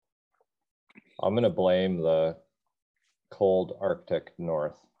I'm going to blame the cold Arctic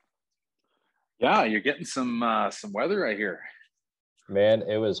north. Yeah, you're getting some weather right here. Man,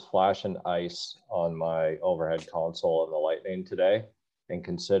 it was flashing ice on my overhead console in the lightning today. And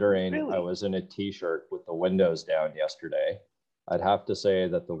considering Really? I was in a t-shirt with the windows down yesterday, I'd have to say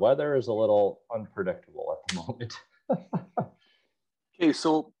that the weather is a little unpredictable at the moment. Okay,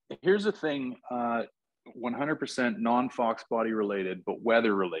 so here's the thing, 100% non-Foxbody related, but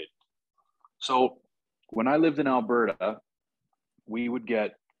weather related. So when I lived in Alberta, we would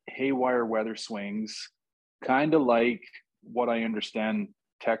get haywire weather swings, kind of like what I understand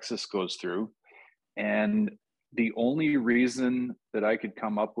Texas goes through. And the only reason that I could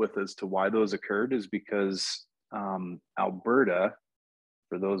come up with as to why those occurred is because Alberta,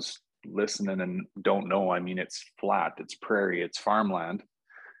 for those listening and don't know, I mean, it's flat, it's prairie, it's farmland.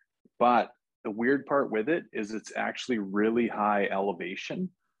 But the weird part with it is it's actually really high elevation.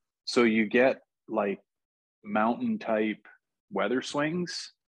 So you get like mountain type weather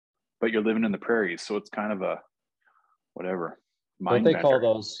swings, but you're living in the prairies. So it's kind of a whatever. Don't they call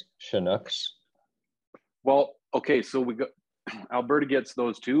those Chinooks? Well, okay, so we got Alberta gets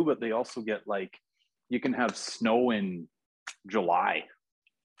those too, but they also get like you can have snow in July.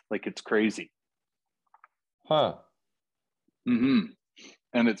 Like it's crazy. Huh. Mm-hmm.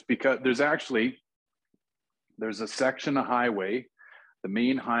 And it's because there's a section of highway, the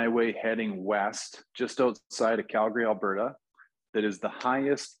main highway heading west, just outside of Calgary, Alberta, that is the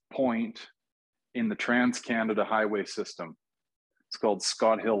highest point in the Trans-Canada highway system. It's called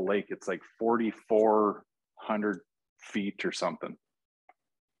Scott Hill Lake. It's like 4,400 feet or something.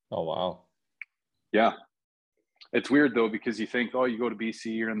 Oh, wow. Yeah. It's weird though, because you think, oh, you go to BC,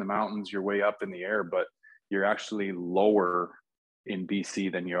 you're in the mountains, you're way up in the air, but you're actually lower in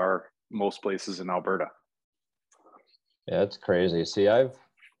BC than you are most places in Alberta. Yeah, it's crazy. See, I've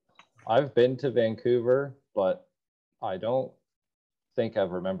been to Vancouver, but I don't think I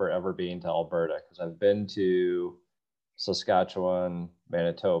remember ever being to Alberta, because I've been to Saskatchewan,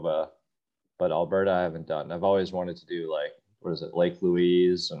 Manitoba, but Alberta I haven't done. I've always wanted to do like, what is it, Lake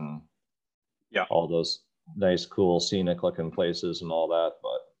Louise and all those nice, cool, scenic looking places and all that,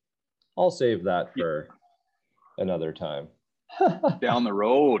 but I'll save that for another time. Down the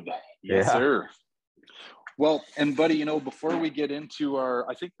road. Yes, yeah. sir. Well, and buddy, you know, before we get into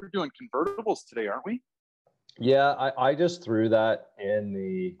I think we're doing convertibles today, aren't we? Yeah, I just threw that in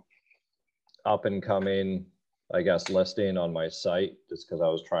the up and coming, I guess, listing on my site, just because I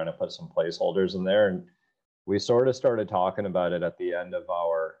was trying to put some placeholders in there. And we sort of started talking about it at the end of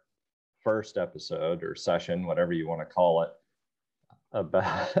our first episode or session, whatever you want to call it.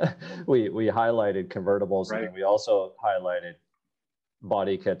 About we highlighted convertibles, right, and we also highlighted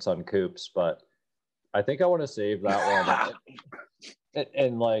body kits on coupes, but I think I want to save that one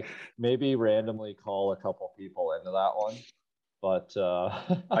and like maybe randomly call a couple people into that one. But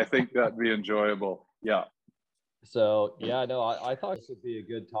I think that'd be enjoyable. Yeah. So yeah, no, I thought this would be a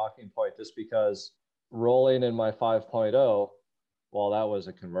good talking point, just because rolling in my 5.0, well, that was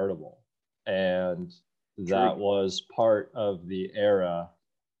a convertible, and that was part of the era,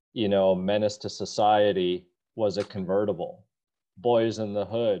 you know, Menace to Society was a convertible. Boys in the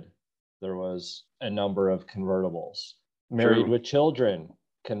Hood, there was a number of convertibles. Married with Children,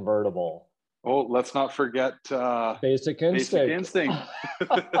 convertible. Oh, let's not forget Basic Instinct.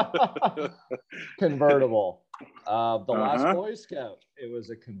 Convertible. The Last Boy Scout, it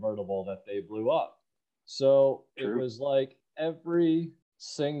was a convertible that they blew up. So it was like every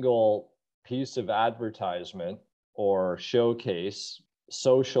single piece of advertisement or showcase,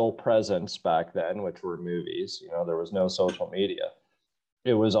 social presence back then, which were movies, you know, there was no social media.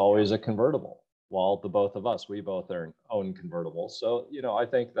 It was always a convertible. Well, the both of us, we both own convertibles. So, you know, I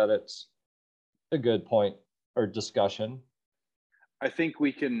think that it's a good point or discussion. I think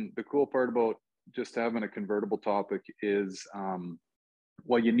the cool part about just having a convertible topic is,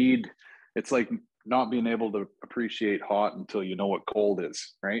 well, it's like not being able to appreciate hot until you know what cold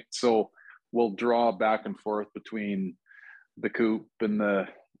is, right? So we'll draw back and forth between the coupe and the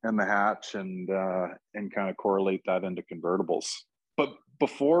hatch and kind of correlate that into convertibles. But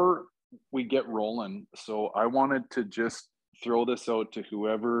before we get rolling, so I wanted to just throw this out to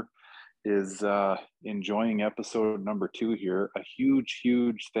whoever is enjoying episode number 2 here. A huge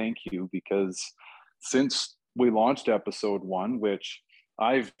thank you, because since we launched episode 1, which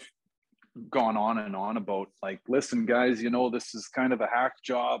I've gone on and on about, like, listen guys, you know, this is kind of a hack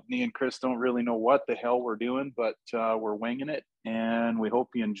job. Me and Chris don't really know what the hell we're doing, but we're winging it, and we hope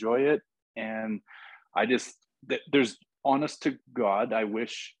you enjoy it. And I just, there's, honest to God, I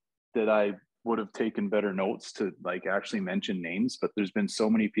wish that I would have taken better notes to like actually mention names, but there's been so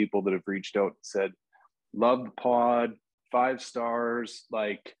many people that have reached out and said, love the pod, 5 stars,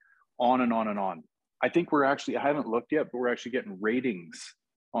 like on and on and on. I think I haven't looked yet, but we're actually getting ratings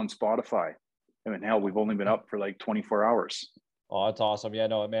on Spotify. I mean, hell, we've only been up for like 24 hours. Oh, that's awesome. Yeah,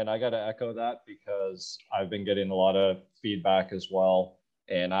 no, man, I got to echo that because I've been getting a lot of feedback as well.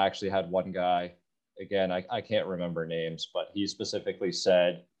 And I actually had one guy, again, I can't remember names, but he specifically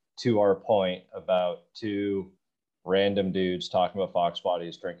said, to our point about 2 random dudes talking about Fox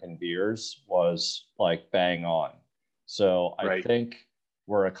bodies drinking beers, was like bang on. So I Right. think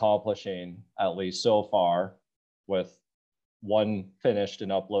we're accomplishing, at least so far, with one finished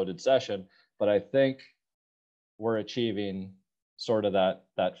and uploaded session, but I think we're achieving sort of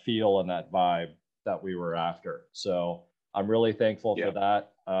that feel and that vibe that we were after. So I'm really thankful for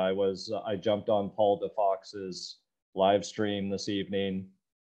that. I jumped on Paul DeFox's live stream this evening.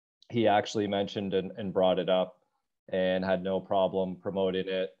 He actually mentioned and brought it up and had no problem promoting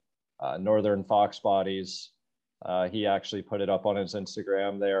it. Northern Foxbodies, he actually put it up on his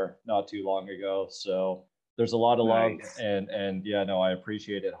Instagram there not too long ago. So there's a lot of love, and yeah, no, I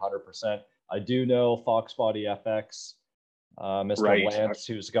appreciate it 100%. I do know Foxbody FX, Mr. Lance,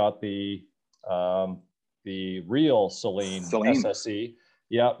 who's got the real Celine SSE.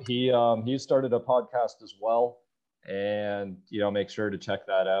 Yeah, he started a podcast as well, and make sure to check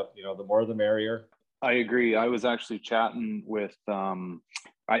that out. The more the merrier. I agree. I was actually chatting with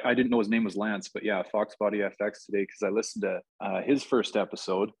I didn't know his name was Lance, but yeah, Foxbody FX today, because I listened to his first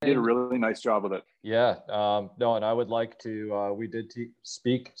episode. He did a really nice job with it. Yeah, no, and I would like to. We did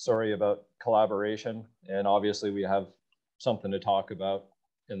speak about collaboration, and obviously we have something to talk about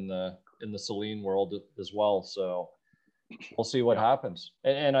in the Celine world as well. So we'll see what happens.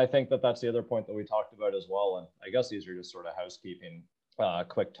 And I think that's the other point that we talked about as well. And I guess these are just sort of housekeeping,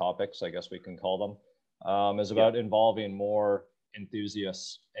 quick topics, I guess we can call them, is about involving more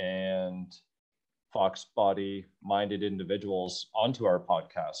enthusiasts and Fox body minded individuals onto our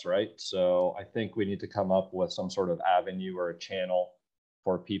podcast, right? So I think we need to come up with some sort of avenue or a channel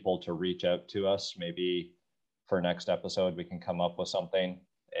for people to reach out to us. Maybe for next episode, we can come up with something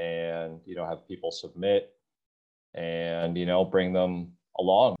and, have people submit and, bring them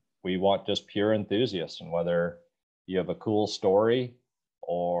along. We want just pure enthusiasts, and whether you have a cool story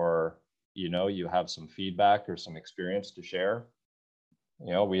or, you have some feedback or some experience to share,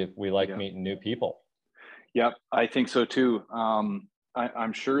 we like meeting new people. Yep, I think so too.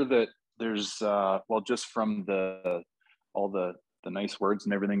 I'm sure that there's, just from all the nice words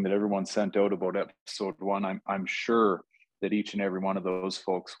and everything that everyone sent out about episode 1, I'm sure that each and every one of those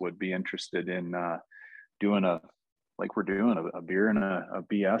folks would be interested in doing we're doing a beer and a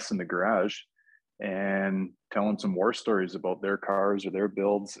BS in the garage and telling some war stories about their cars or their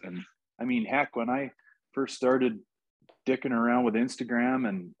builds. And I mean, heck, when I first started dicking around with Instagram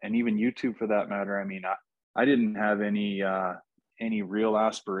and even YouTube for that matter, I mean, I didn't have any real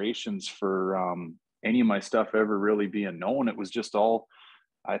aspirations for any of my stuff ever really being known. It was just all,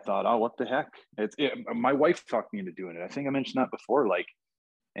 I thought, oh, what the heck? My wife talked me into doing it. I think I mentioned that before.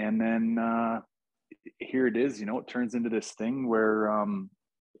 And then here it is. It turns into this thing where,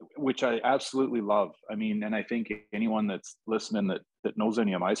 which I absolutely love. I mean, and I think anyone that's listening that knows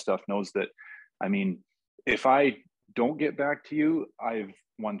any of my stuff knows that. I mean, if I don't get back to you, I've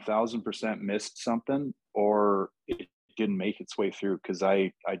 1000% missed something, or it didn't make its way through, because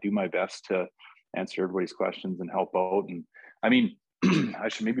I do my best to answer everybody's questions and help out. And I mean, I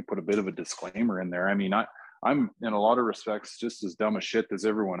should maybe put a bit of a disclaimer in there. I mean, I'm in a lot of respects just as dumb as shit as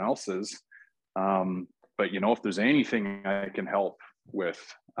everyone else is. But if there's anything I can help with,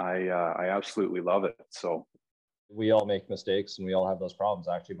 I absolutely love it. So we all make mistakes and we all have those problems.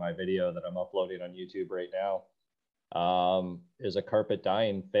 Actually, my video that I'm uploading on YouTube right now is a carpet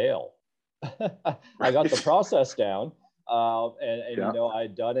dyeing fail. I got the process down, and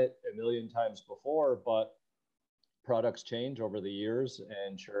I'd done it a million times before, but products change over the years,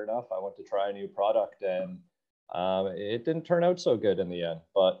 and sure enough, I went to try a new product, and it didn't turn out so good in the end.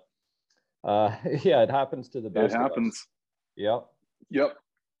 But it happens to the best. It happens. Yep.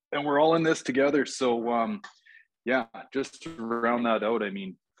 And we're all in this together. So just to round that out, I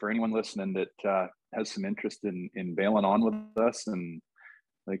mean, for anyone listening that has some interest in bailing on with us, and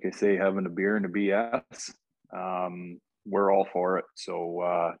like I say, having a beer and a BS, we're all for it.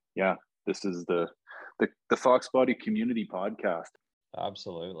 So this is the Foxbody Community Podcast.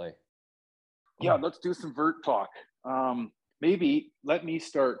 Absolutely. Yeah, let's do some vert talk. Maybe let me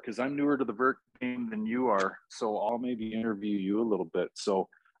start, because I'm newer to the vert game than you are. So I'll maybe interview you a little bit. So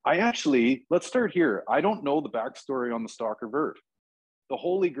let's start here. I don't know the backstory on the Stalker vert. the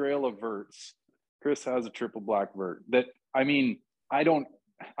holy grail of verts. Chris has a triple black vert that, I mean, I don't,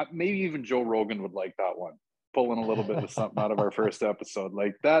 maybe even Joe Rogan would like that one, pulling a little bit of something out of our first episode.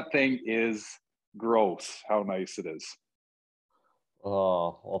 Like, that thing is gross how nice it is.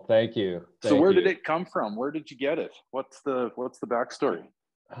 Oh, well, thank you. So where did it come from? Where did you get it? What's the backstory?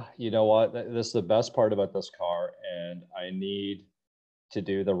 You know what? This is the best part about this car, and I need to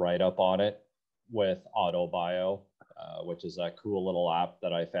do the write-up on it with AutoBio, which is that cool little app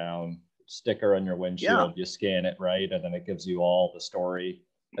that I found. Sticker on your windshield, you scan it, right? And then it gives you all the story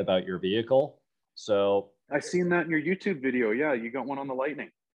about your vehicle. So I've seen that in your YouTube video. Yeah, you got one on the Lightning.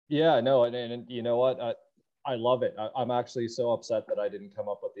 Yeah, no, and you know what? I love it. I'm actually so upset that I didn't come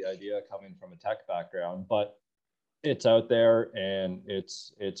up with the idea coming from a tech background, but it's out there and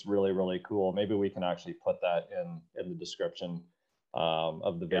it's really, really cool. Maybe we can actually put that in the description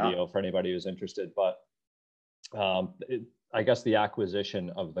of the video for anybody who's interested. But I guess the acquisition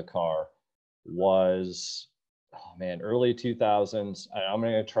of the car was, oh man, early 2000s. I'm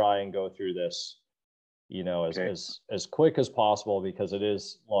going to try and go through this, you know, as quick as possible because it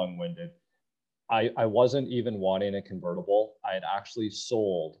is long-winded. I wasn't even wanting a convertible. I had actually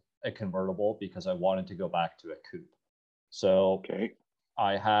sold a convertible because I wanted to go back to a coupe. So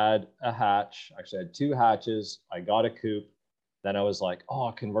I had a hatch, actually I had two hatches. I got a coupe. Then I was like,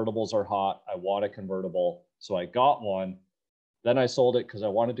 oh, convertibles are hot. I want a convertible. So I got one. Then I sold it because I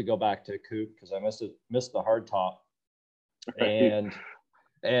wanted to go back to a coupe because I missed the hard top. And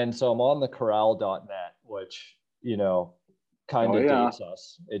so I'm on the corral.net, which, you know, kind of dates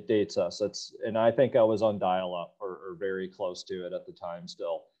us. It dates us. And I think I was on dial-up or very close to it at the time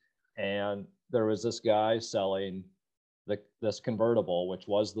still. And there was this guy selling this convertible, which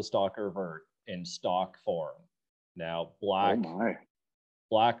was the Stalker Vert in stock form. Now, black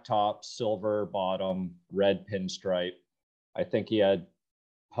top, silver bottom, red pinstripe. I think he had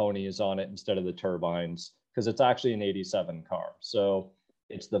ponies on it instead of the turbines because it's actually an 87 car. So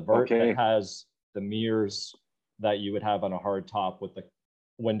it's the vert that has the mirrors that you would have on a hard top with the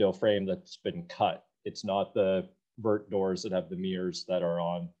window frame that's been cut. It's not the vert doors that have the mirrors that are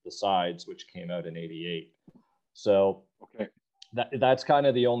on the sides, which came out in 88. So that's kind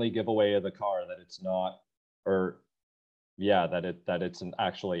of the only giveaway of the car that it's not, that it's an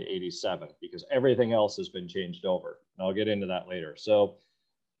actually 87 because everything else has been changed over. And I'll get into that later. So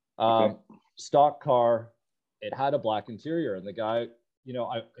stock car, it had a black interior, and the guy, you know,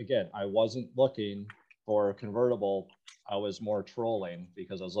 I wasn't looking for a convertible. I was more trolling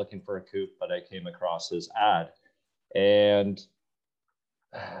because I was looking for a coupe, but I came across his ad. And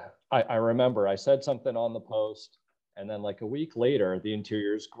I remember I said something on the post, and then like a week later, the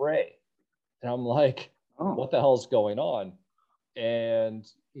interior is gray. And I'm like, what the hell's going on? And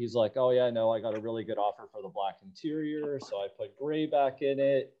he's like, oh yeah, no, I got a really good offer for the black interior. So I put gray back in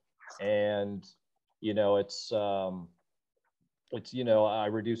it. And, you know, it's, you know, I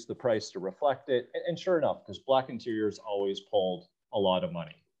reduced the price to reflect it. And sure enough, because black interiors always pulled a lot of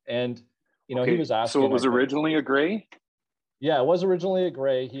money. And, you know, he was asking. So it was originally a gray? Yeah, it was originally a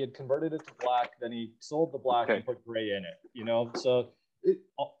gray. He had converted it to black. Then he sold the black and put gray in it, you know? So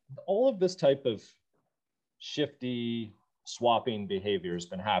all of this type of shifty swapping behavior has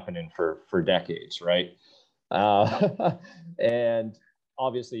been happening for decades, right? And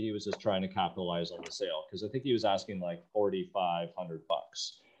obviously he was just trying to capitalize on the sale because I think he was asking like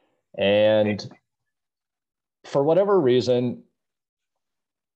 $4,500. And for whatever reason,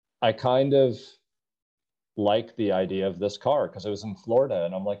 I kind of liked the idea of this car because it was in Florida.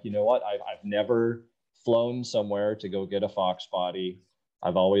 And I'm like, you know what? I've never flown somewhere to go get a Foxbody.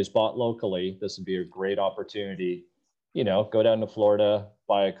 I've always bought locally. This would be a great opportunity, you know, go down to Florida,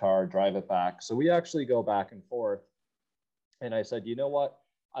 buy a car, drive it back. So we actually go back and forth. And I said, you know what?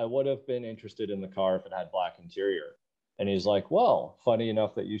 I would have been interested in the car if it had black interior. And he's like, well, funny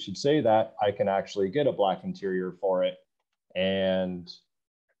enough that you should say that. I can actually get a black interior for it and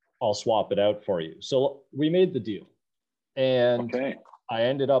I'll swap it out for you. So we made the deal. And I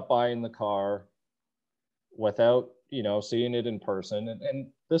ended up buying the car without, you know, seeing it in person. And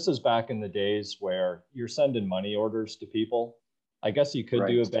this is back in the days where you're sending money orders to people. I guess you could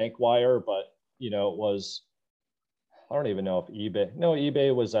do a bank wire, but, you know, it was, I don't even know if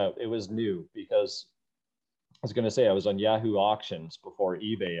eBay was out. It was new because I was going to say I was on Yahoo Auctions before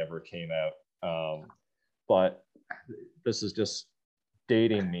eBay ever came out. But this is just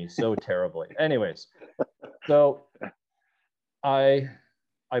dating me so terribly. Anyways, so I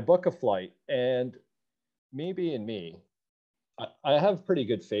book a flight, and me being me, I have pretty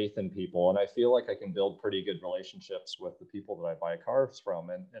good faith in people, and I feel like I can build pretty good relationships with the people that I buy cars from.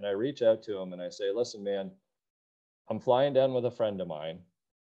 And I reach out to them and I say, listen, man, I'm flying down with a friend of mine.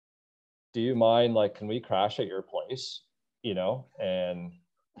 Do you mind, like, can we crash at your place? You know, and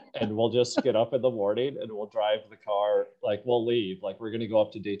we'll just get up in the morning and we'll drive the car, like we'll leave, like we're going to go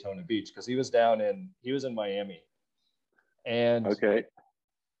up to Daytona Beach because he was in Miami. And Okay.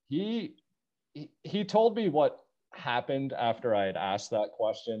 He told me what happened after I had asked that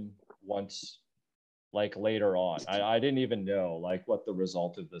question once, like later on. I didn't even know like what the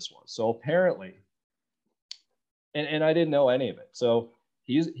result of this was. So apparently, and I didn't know any of it. So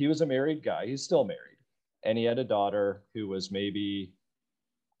he was a married guy. He's still married. And he had a daughter who was maybe,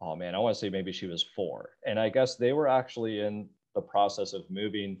 oh man, I want to say maybe she was 4. And I guess they were actually in the process of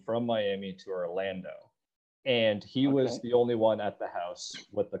moving from Miami to Orlando. And he was the only one at the house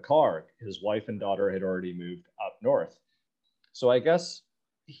with the car. His wife and daughter had already moved up north. So I guess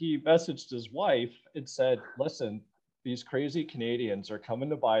he messaged his wife and said, listen, these crazy Canadians are coming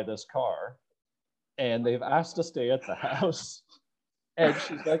to buy this car and they've asked to stay at the house. And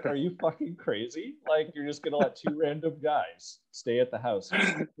she's like, are you fucking crazy? Like, you're just going to let 2 random guys stay at the house?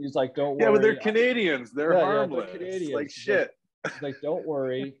 He's like, don't worry. Yeah, but they're Canadians. They're harmless. They're Canadians. Like, shit. He's like, don't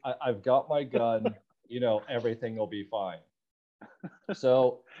worry. I've got my gun. You know, everything will be fine.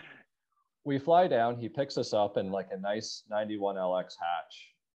 So we fly down. He picks us up in like a nice 91 LX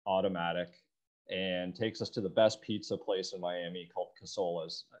hatch, automatic, and takes us to the best pizza place in Miami called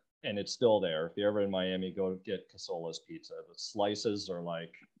Casola's. And it's still there. If you're ever in Miami, go get Casola's pizza. The slices are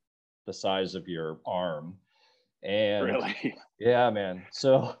like the size of your arm. And really? Yeah, man.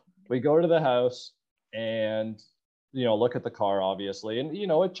 So we go to the house and, you know, look at the car, obviously. And, you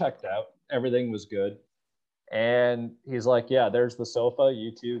know, it checked out. Everything was good. And he's like, yeah, there's the sofa,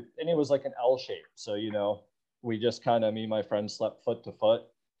 you two. And it was like an L shape. So, you know, we just kind of, me and my friend slept foot to foot.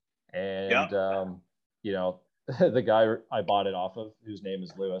 And, you know, the guy I bought it off of, whose name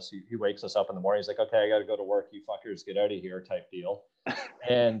is Lewis, he wakes us up in the morning. He's like, okay, I got to go to work. You fuckers get out of here type deal.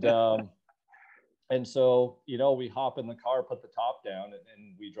 And so, you know, we hop in the car, put the top down,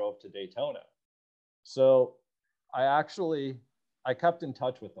 and we drove to Daytona. So I kept in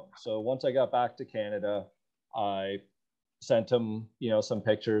touch with him. So once I got back to Canada, I sent him, you know, some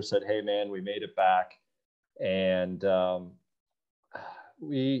pictures, said, hey man, we made it back. And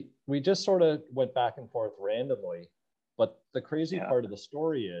we just sort of went back and forth randomly. But the crazy part of the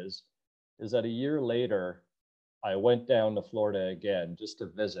story is that a year later, I went down to Florida again just to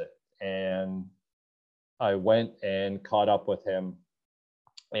visit. And I went and caught up with him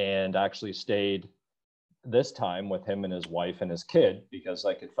and actually stayed this time with him and his wife and his kid, because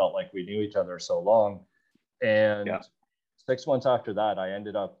like it felt like we knew each other so long. And 6 months after that, I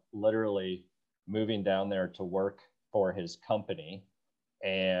ended up literally moving down there to work for his company,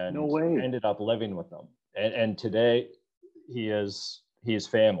 and ended up living with them. And today he's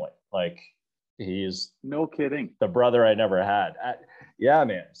family. Like, he's no kidding, the brother I never had. Yeah,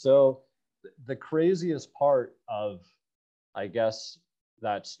 man. So the craziest part of, I guess,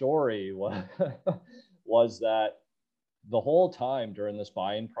 that story was that the whole time during this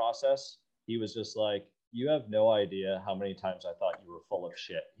buying process, he was just like, you have no idea how many times I thought you were full of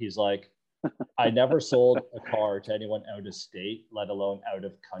shit. He's like, I never sold a car to anyone out of state, let alone out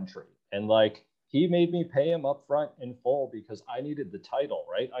of country. And like, he made me pay him up front in full because I needed the title,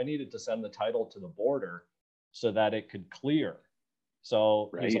 right? I needed to send the title to the border so that it could clear.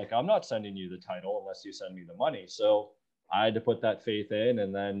 So he's like, I'm not sending you the title unless you send me the money. So I had to put that faith in.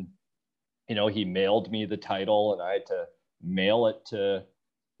 And then, you know, he mailed me the title and I had to mail it to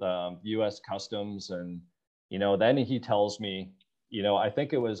the US Customs. And, you know, then he tells me, you know, I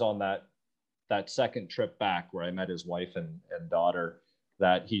think it was on that second trip back where I met his wife and daughter,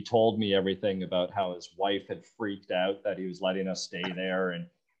 that he told me everything about how his wife had freaked out that he was letting us stay there, and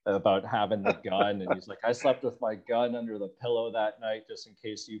about having the gun. And he's like, I slept with my gun under the pillow that night just in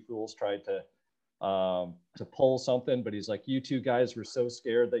case you fools tried to pull something. But he's like, you two guys were so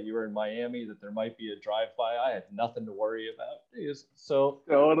scared that you were in Miami that there might be a drive-by. I had nothing to worry about. So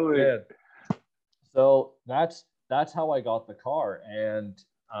totally. Yeah. So that's how I got the car. And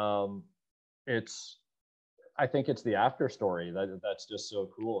I think it's the after story that's just so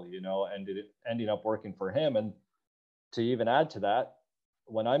cool, you know, and ending up working for him. And to even add to that,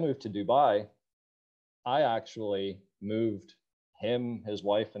 when I moved to Dubai, I actually moved him, his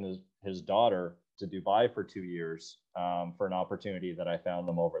wife, and his daughter to Dubai for 2 years for an opportunity that I found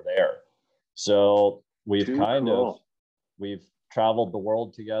them over there. So we've we've traveled the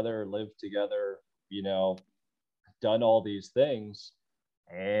world together, lived together, you know, done all these things.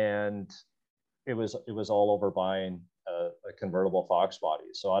 And it was all over buying a convertible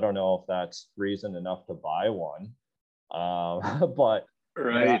Foxbody. So I don't know if that's reason enough to buy one, but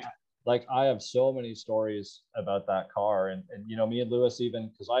like I have so many stories about that car. And you know, me and Lewis, even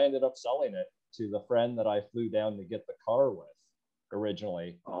because I ended up selling it to the friend that I flew down to get the car with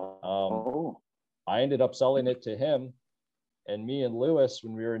originally. Oh. I ended up selling it to him. And me and Lewis,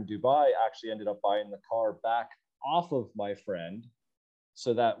 when we were in Dubai, actually ended up buying the car back off of my friend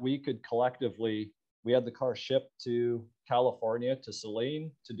so that we could collectively, we had the car shipped to California, to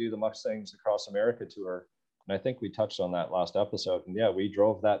Celine, to do the Mustangs Across America tour. And I think we touched on that last episode. And yeah, we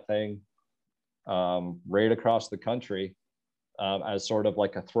drove that thing right across the country as sort of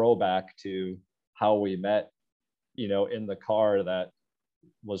like a throwback to how we met, you know, in the car that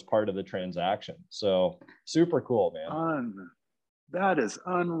was part of the transaction. So super cool, man. That is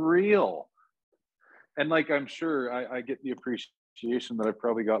unreal. And like, I'm sure I get the appreciation that I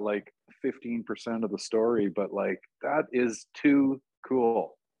probably got like 15% of the story, but like, that is too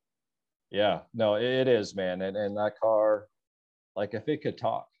cool. Yeah, no, it is, man. And that car, like if it could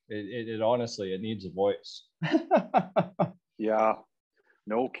talk, it honestly, it needs a voice. Yeah,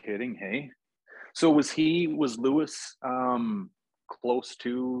 no kidding. Hey, so was Lewis close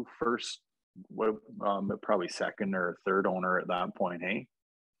to first, what, probably second or third owner at that point? Hey,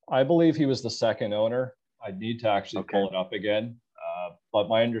 I believe he was the second owner. I'd need to actually pull it up again. But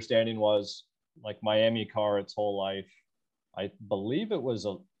my understanding was like Miami car its whole life. I believe it was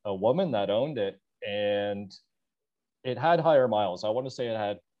a woman that owned it, and it had higher miles. I want to say it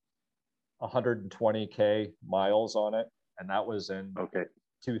had 120K miles on it, and that was in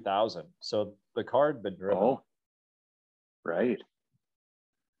 2000. So the car had been driven. Oh, right.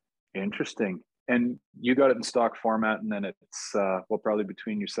 Interesting. And you got it in stock format, and then it's well, probably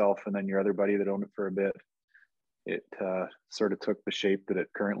between yourself and then your other buddy that owned it for a bit, it sort of took the shape that it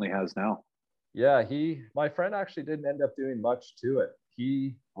currently has now. Yeah, my friend actually didn't end up doing much to it.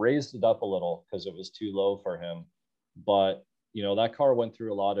 He raised it up a little because it was too low for him. But, you know, that car went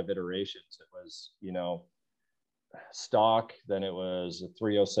through a lot of iterations. It was, you know, stock, then it was a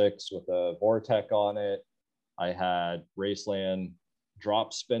 306 with a Vortec on it. I had Raceland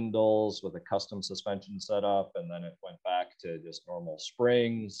drop spindles with a custom suspension setup, and then it went back to just normal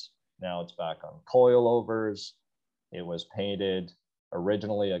springs. Now it's back on coilovers. It was painted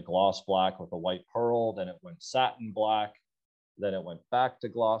originally a gloss black with a white pearl, then it went satin black, then it went back to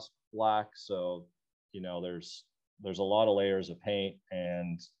gloss black. So, you know, there's a lot of layers of paint,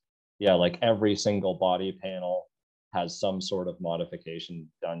 and yeah, like every single body panel has some sort of modification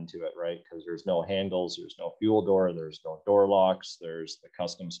done to it, right? Because there's no handles, there's no fuel door, there's no door locks, there's the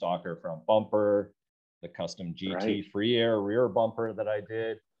custom stalker front bumper, the custom GT free air rear bumper that I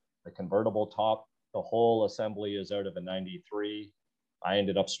did, the convertible top. The whole assembly is out of a 93. I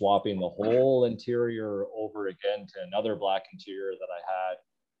ended up swapping the whole interior over again to another black interior that I had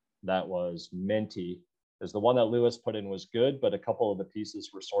that was minty. Because the one that Lewis put in was good, but a couple of the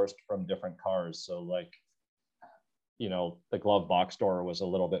pieces were sourced from different cars. So like, you know, the glove box door was a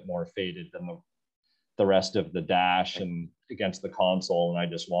little bit more faded than the rest of the dash and against the console, and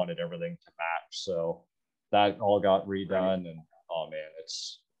I just wanted everything to match. So that all got redone, and oh man,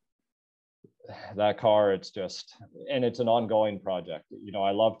 it's that car, it's just, and it's an ongoing project. You know,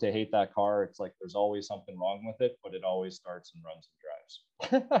 I love to hate that car. It's like there's always something wrong with it, but it always starts and runs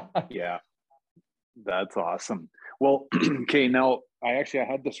and drives. Yeah, that's awesome. Well, okay, now I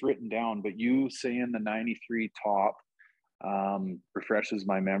had this written down, but you saying the 93 top refreshes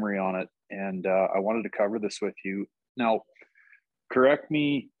my memory on it, and I wanted to cover this with you. Now, correct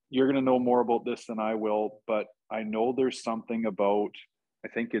me, you're going to know more about this than I will, but I know there's something about, I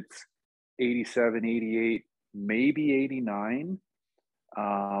think it's 87, 88, maybe 89.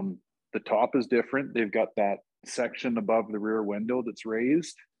 The top is different. They've got that section above the rear window that's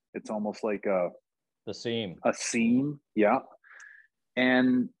raised. It's almost like the seam. A seam, yeah.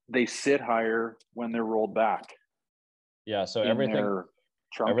 And they sit higher when they're rolled back. Yeah, so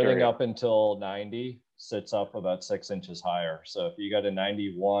everything up until 90 sits up about 6 inches higher. So if you got a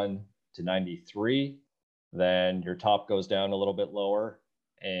 91 to 93, then your top goes down a little bit lower,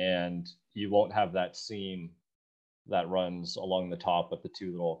 and you won't have that seam that runs along the top with the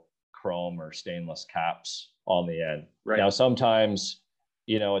two little chrome or stainless caps on the end. Right. Now, sometimes,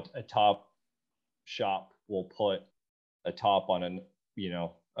 you know, a top shop will put a top on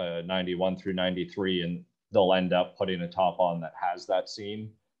a 91 through 93, and they'll end up putting a top on that has that seam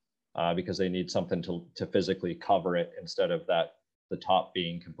because they need something to physically cover it instead of the top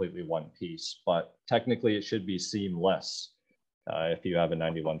being completely one piece. But technically it should be seamless if you have a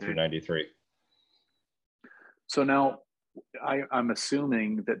 91 through 93. So now I'm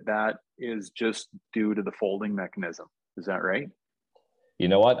assuming that is just due to the folding mechanism. Is that right? You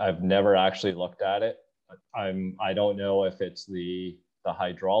know what? I've never actually looked at it. I don't know if it's the the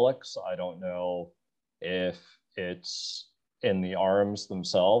hydraulics. I don't know if it's in the arms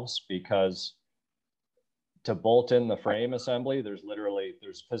themselves, because to bolt in the frame assembly, there's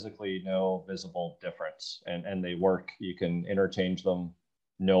physically no visible difference, and they work. You can interchange them,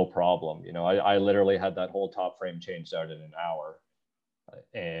 no problem. You know, I literally had that whole top frame changed out in an hour,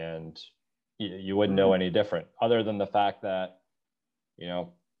 and you wouldn't know any different, other than the fact that, you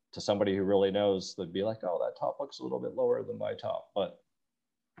know, to somebody who really knows, they'd be like, oh, that top looks a little bit lower than my top, but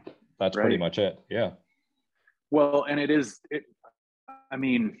that's pretty much it. Yeah. Well, and I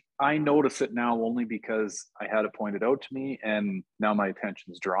mean, I notice it now only because I had it pointed out to me and now my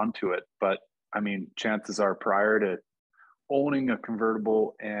attention's drawn to it. But I mean, chances are, prior to owning a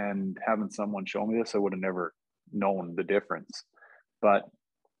convertible and having someone show me this, I would have never known the difference. But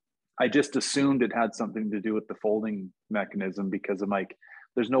I just assumed it had something to do with the folding mechanism, because I'm like,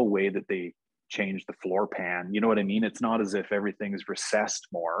 there's no way that they changed the floor pan. You know what I mean? It's not as if everything is recessed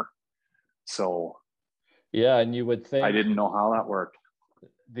more. So yeah, and you would think, I didn't know how that worked.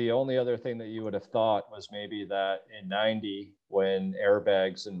 The only other thing that you would have thought was maybe that in 90, when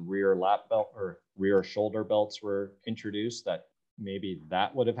airbags and rear lap belt or rear shoulder belts were introduced, that maybe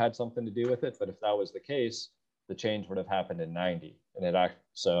that would have had something to do with it. But if that was the case, the change would have happened in 90. And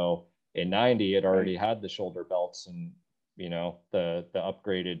so in 90, it already had the shoulder belts and, you know, the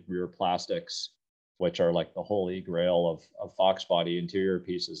upgraded rear plastics, which are like the holy grail of Foxbody interior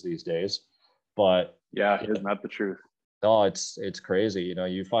pieces these days. But yeah, isn't that the truth? Oh, it's crazy. You know,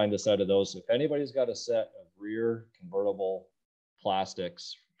 you find a set of those. If anybody's got a set of rear convertible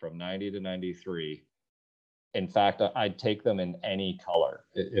plastics from 90 to 93, in fact, I'd take them in any color.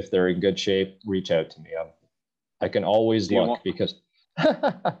 If they're in good shape, reach out to me. I can always look because.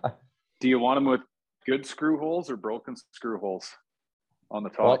 Do you want them with good screw holes or broken screw holes on the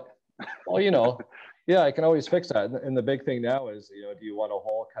top? Well, you know, yeah, I can always fix that. And the big thing now is, you know, do you want a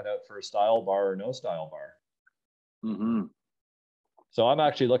hole cut out for a style bar or no style bar? Mm-hmm. So I'm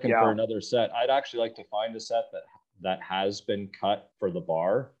actually looking for another set. I'd actually like to find a set that has been cut for the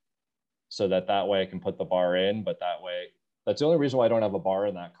bar, so that way I can put the bar in. But that way, that's the only reason why I don't have a bar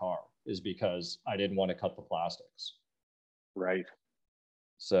in that car, is because I didn't want to cut the plastics. Right.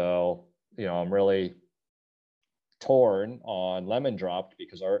 So, you know, I'm really torn on Lemon Dropped,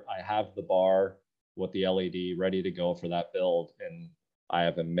 because I have the bar with the LED ready to go for that build, and I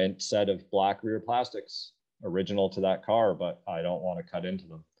have a mint set of black rear plastics original to that car, but I don't want to cut into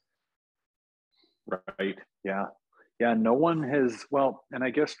them. Right. Yeah. Yeah. No one has, well, and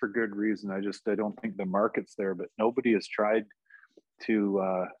I guess for good reason. I don't think the market's there, but nobody has tried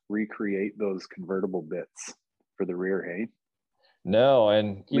to recreate those convertible bits for the rear, hey? No,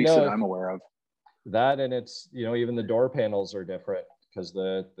 and at least that I'm aware of. That, and it's, you know, even the door panels are different, because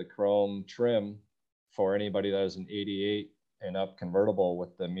the chrome trim for anybody that has an 88 and up convertible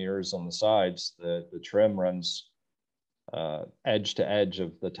with the mirrors on the sides, the trim runs edge to edge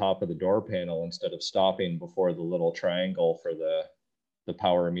of the top of the door panel, instead of stopping before the little triangle for the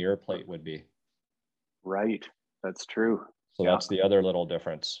power mirror plate would be. Right. That's true. So that's the other little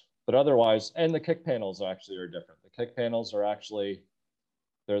difference. But otherwise, and the kick panels actually are different. The kick panels are actually,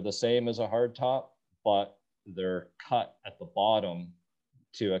 they're the same as a hard top, but they're cut at the bottom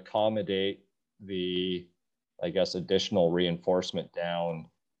to accommodate the, I guess, additional reinforcement down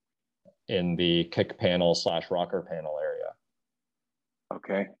in the kick panel / rocker panel area.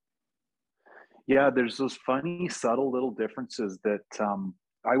 Okay. Yeah, there's those funny, subtle little differences that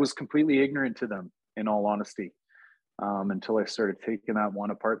I was completely ignorant to them, in all honesty, until I started taking that one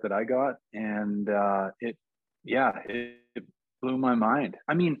apart that I got, and it blew my mind.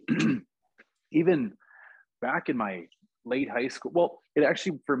 I mean, even back in my late high school, well, it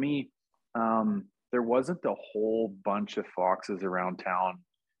actually, for me, there wasn't a whole bunch of Foxes around town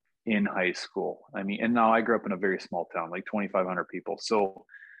in high school. I mean, and now I grew up in a very small town, like 2,500 people. So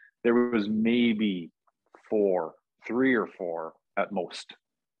there was maybe 3 or 4 at most.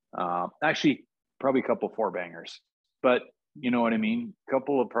 Actually, probably a couple 4-bangers, but you know what I mean? A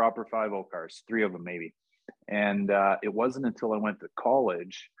couple of proper 5.0 cars, 3 of them maybe. And it wasn't until I went to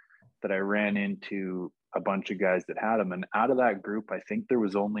college that I ran into a bunch of guys that had them. And out of that group, I think there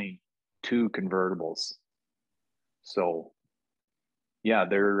was only 2 convertibles. So yeah,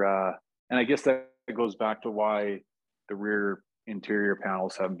 they're, and I guess that goes back to why the rear interior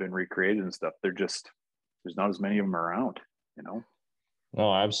panels haven't been recreated and stuff. There's not as many of them around, you know?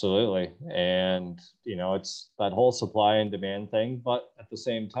 No, absolutely. And, you know, it's that whole supply and demand thing. But at the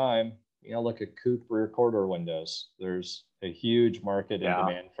same time, you know, look at coupe rear quarter windows. There's a huge market and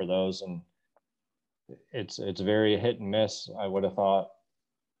demand for those. And it's very hit and miss. I would have thought,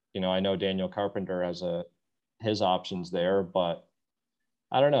 you know, I know Daniel Carpenter has his options there, but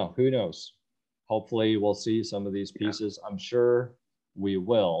I don't know. Who knows? Hopefully we'll see some of these pieces. I'm sure we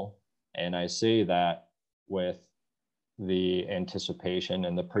will. And I say that with the anticipation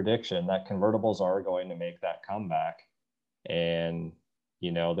and the prediction that convertibles are going to make that comeback. And,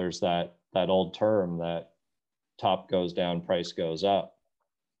 you know, there's that old term that top goes down, price goes up.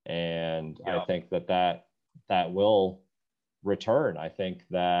 And I think that will return. I think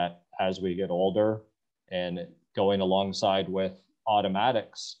that as we get older and going alongside with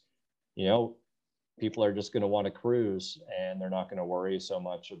automatics, you know, people are just going to want to cruise, and they're not going to worry so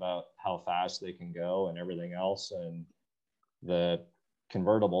much about how fast they can go and everything else. And the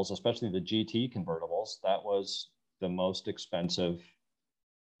convertibles, especially the GT convertibles, that was the most expensive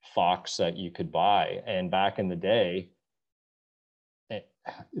Fox that you could buy. And back in the day,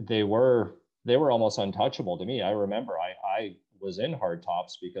 they were almost untouchable to me. I remember I was in hard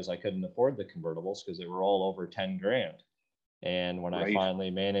tops because I couldn't afford the convertibles because they were all over 10 grand. And when I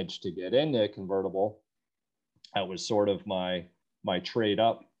finally managed to get into a convertible, that was sort of my trade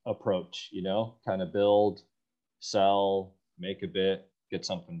up approach, you know, kind of build, sell, make a bit, get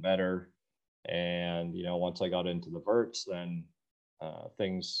something better. And, you know, once I got into the verts, then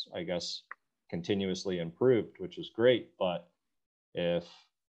things, I guess, continuously improved, which was great. But if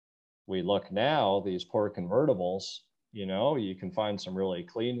we look now, these poor convertibles, you know, you can find some really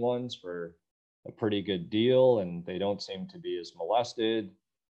clean ones for a pretty good deal, and they don't seem to be as molested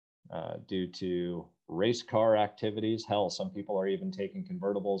due to race car activities. Hell, some people are even taking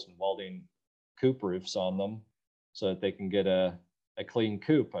convertibles and welding coupe roofs on them so that they can get a clean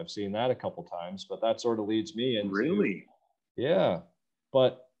coupe. I've seen that a couple times, but that sort of leads me into really, yeah.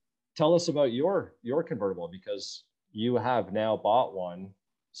 But tell us about your convertible, because you have now bought one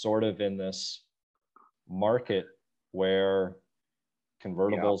sort of in this market where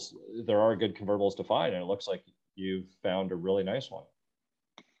convertibles, there are good convertibles to find, and it looks like you've found a really nice one.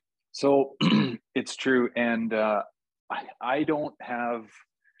 So it's true. And I don't have,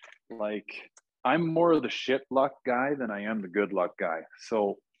 like, I'm more of the shit luck guy than I am the good luck guy.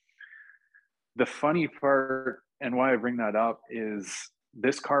 So the funny part, and why I bring that up, is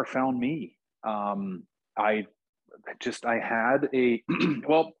this car found me. I had a,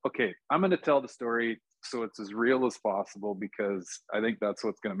 well, okay, I'm going to tell the story so it's as real as possible, because I think that's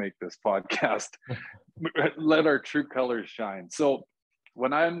what's going to make this podcast let our true colors shine. So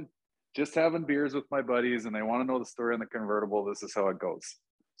when I'm just having beers with my buddies and they want to know the story on the convertible, this is how it goes.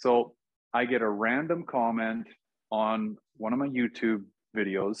 So I get a random comment on one of my YouTube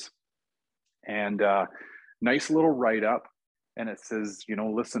videos, and nice little write-up. And it says, you know,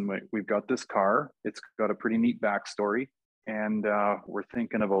 listen, we've got this car. It's got a pretty neat backstory, and we're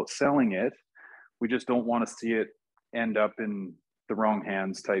thinking about selling it. We just don't want to see it end up in the wrong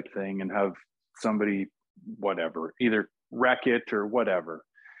hands type thing and have somebody, whatever, either wreck it or whatever.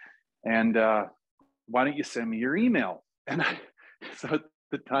 And why don't you send me your email? And so at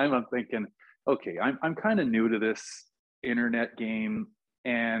the time I'm thinking, okay, I'm kind of new to this internet game.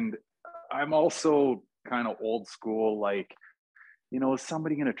 And I'm also kind of old school, like, you know, is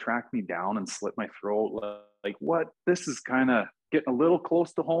somebody going to track me down and slit my throat? Like, what? This is kind of getting a little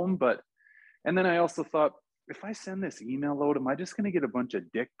close to home. But, and then I also thought, if I send this email out, am I just going to get a bunch of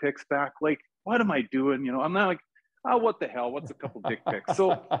dick pics back? Like, what am I doing? You know, I'm not like, oh, what the hell? What's a couple dick pics?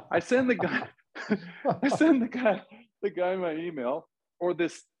 So I send the guy, the guy my email, or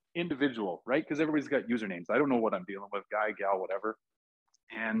this individual, right? Because everybody's got usernames. I don't know what I'm dealing with, guy, gal, whatever.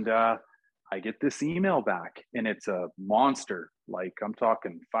 And I get this email back, and it's a monster. Like, I'm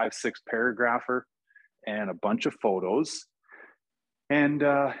talking 5-6 paragrapher and a bunch of photos. And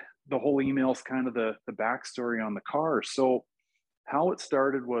the whole email is kind of the backstory on the car. So how it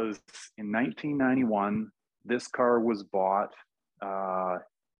started was in 1991, this car was bought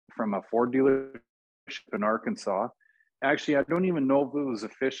from a Ford dealership in Arkansas. Actually, I don't even know if it was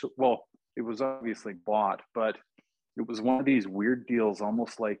official. Well, it was obviously bought, but it was one of these weird deals,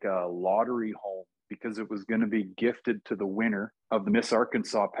 almost like a lottery home, because it was going to be gifted to the winner of the Miss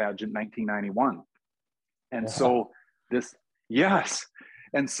Arkansas pageant 1991. And so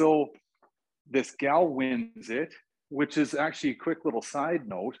and so this gal wins it, which is actually a quick little side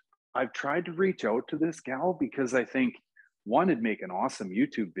note. I've tried to reach out to this gal because I think, one, it'd make an awesome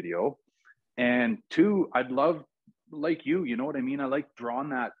YouTube video, and two, I'd love, like you know what I mean? I like drawing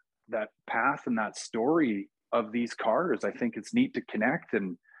that path and that story of these cars. I think it's neat to connect.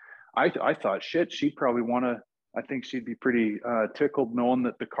 And I thought, shit, she'd probably want to, I think she'd be pretty tickled knowing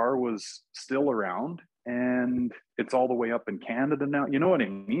that the car was still around, and it's all the way up in Canada now. You know what I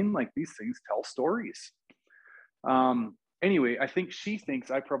mean? Like, these things tell stories. anyway, I think she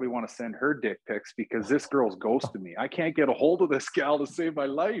thinks I probably want to send her dick pics because this girl's ghosted me. I can't get a hold of this gal to save my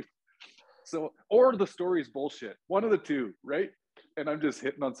life. So, or the story's bullshit. One of the two, right? And I'm just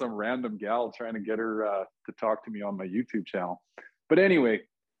hitting on some random gal trying to get her to talk to me on my YouTube channel. But anyway,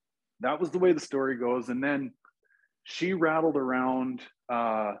 that was the way the story goes. And then she rattled around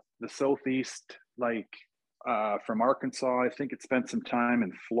the Southeast, like from Arkansas. I think it spent some time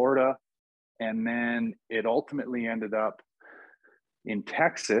in Florida. And then it ultimately ended up in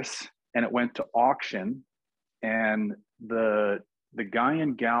Texas, and it went to auction. And the guy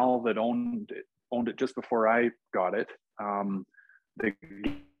and gal that owned it just before I got it, the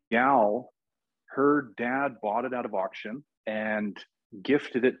gal, her dad bought it out of auction and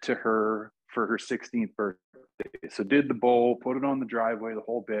gifted it to her for her 16th birthday. So did the bow, put it on the driveway, the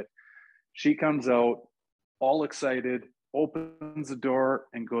whole bit. She comes out all excited, opens the door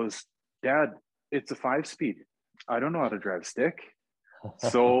and goes, "Dad, it's a 5-speed. I don't know how to drive stick."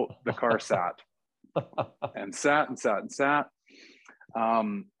 So the car sat and sat and sat and sat.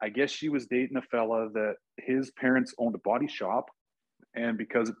 I guess she was dating a fella that his parents owned a body shop. And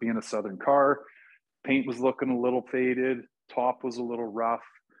because it being a Southern car, paint was looking a little faded, top was a little rough.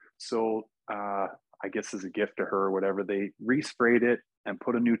 So I guess as a gift to her or whatever, they resprayed it and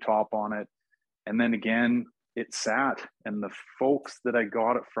put a new top on it. And then again, it sat. And the folks that I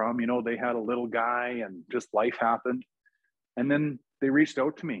got it from, you know, they had a little guy and just life happened. And then they reached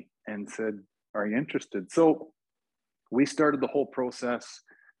out to me and said, "Are you interested?" So we started the whole process,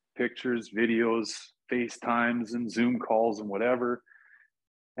 pictures, videos, FaceTimes and Zoom calls and whatever.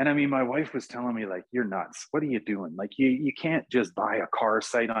 And I mean, my wife was telling me, like, "You're nuts. What are you doing? Like, you can't just buy a car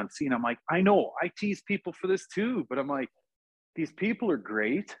sight unseen." I'm like, I know, I tease people for this too, but I'm like, these people are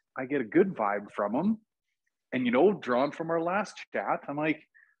great. I get a good vibe from them. And, you know, drawn from our last chat, I'm like,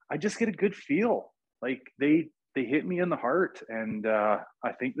 I just get a good feel. Like they hit me in the heart, and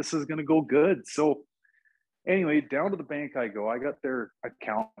I think this is going to go good. So anyway, down to the bank I go. I got their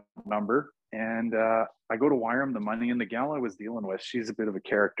account number, and I go to wire them the money. And the gal I was dealing with, she's a bit of a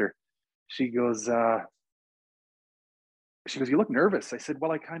character. She goes, "You look nervous." I said,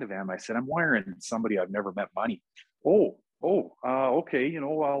 "Well, I kind of am." I said, "I'm wiring somebody I've never met money." Okay. You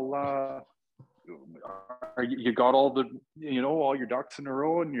know, you got all the, you know, all your ducks in a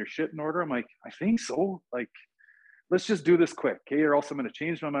row and your shit in order? I'm like, "I think so. Like, let's just do this quick, okay? Or else I'm going to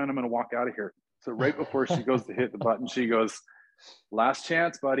change my mind. I'm going to walk out of here." So right before she goes to hit the button, she goes, "Last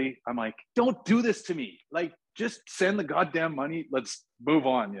chance, buddy." I'm like, "Don't do this to me. Like, just send the goddamn money. Let's move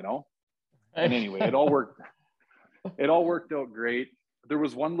on, you know?" And anyway, it all worked. It all worked out great. There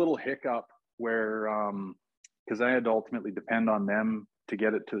was one little hiccup where, because I had to ultimately depend on them to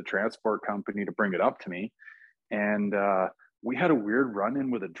get it to the transport company to bring it up to me. And we had a weird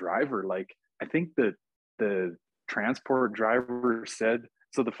run-in with a driver. Like, I think that the transport driver said,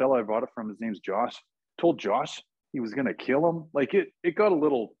 so the fellow I bought it from, his name's Josh, told Josh he was going to kill him. Like, it got a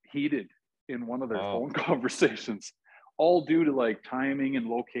little heated in one of their phone conversations, all due to like timing and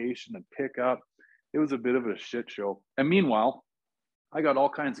location and pickup. It was a bit of a shit show. And meanwhile, I got all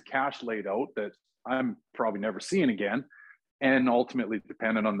kinds of cash laid out that I'm probably never seeing again, and ultimately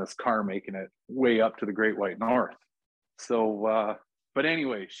dependent on this car making it way up to the Great White North. So, but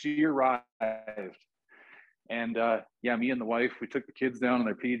anyway, she arrived. And yeah, me and the wife, we took the kids down in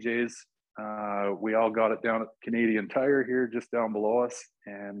their PJs. We all got it down at Canadian Tire here, just down below us,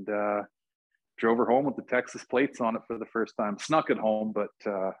 and drove her home with the Texas plates on it for the first time. Snuck it home, but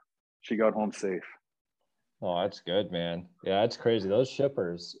she got home safe. Oh, that's good, man. Yeah, it's crazy. Those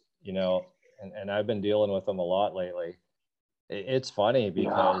shippers, you know, and I've been dealing with them a lot lately. It's funny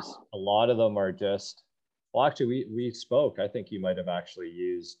because a lot of them are just, well, actually, we spoke. I think you might have actually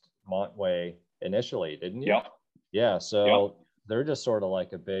used Montway initially, didn't you? Yeah. Yeah. So they're just sort of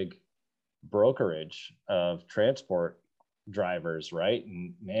like a big brokerage of transport drivers, right?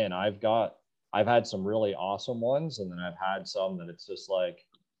 And man, I've had some really awesome ones, and then I've had some that it's just like,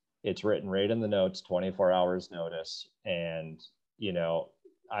 it's written right in the notes, 24 hours notice. And, you know,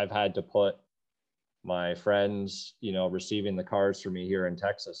 I've had to put my friends, you know, receiving the cars for me here in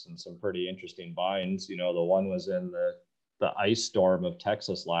Texas in some pretty interesting binds. You know, the one was in the ice storm of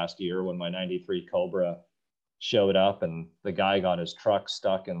Texas last year when my 93 Cobra showed up, and the guy got his truck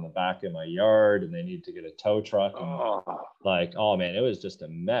stuck in the back of my yard, and they need to get a tow truck. And like, oh man, it was just a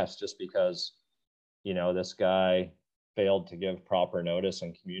mess, just because, you know, this guy failed to give proper notice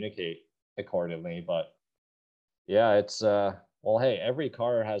and communicate accordingly. But yeah, it's well, hey, every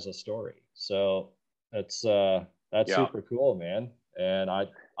car has a story, so that's super cool, man. And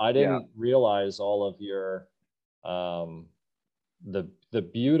I didn't realize all of your the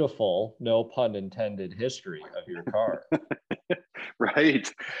beautiful, no pun intended, history of your car.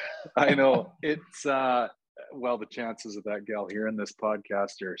 Right. I know. It's well, the chances of that gal hearing this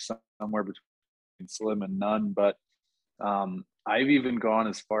podcast are somewhere between slim and none, but I've even gone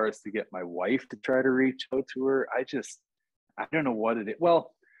as far as to get my wife to try to reach out to her. I don't know what it is.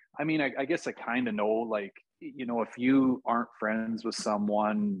 Well, I mean, I guess I kind of know, like, if you aren't friends with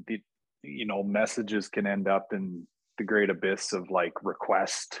someone, messages can end up in the great abyss of like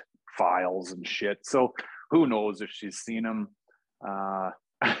request files and shit. So who knows if she's seen them.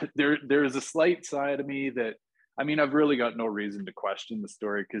 There's a slight side of me that, I mean, I've really got no reason to question the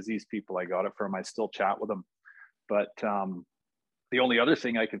story because these people I got it from, I still chat with them. But the only other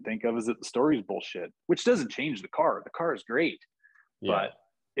thing I can think of is that the story's bullshit, which doesn't change the car. The car is great, but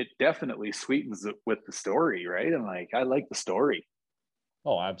it definitely sweetens it with the story, right? And like, I like the story.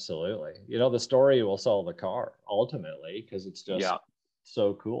 Oh, absolutely. The story will sell the car ultimately because it's just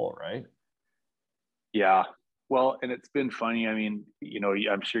so cool, right? Yeah. Well, and it's been funny. I mean,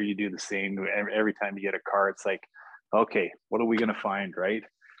 I'm sure you do the same. Every time you get a car, it's like, okay, what are we going to find, right?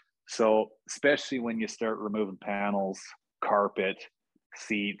 So especially when you start removing panels, carpet,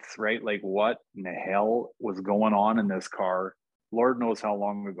 seats, right? Like, what in the hell was going on in this car? Lord knows how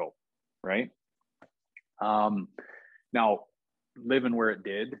long ago, right? Now, living where it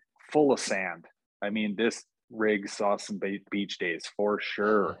did, full of sand. I mean, this rig saw some beach days for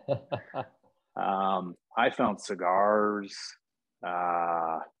sure. I found cigars.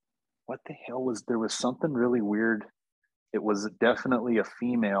 What the hell there was something really weird. It was definitely a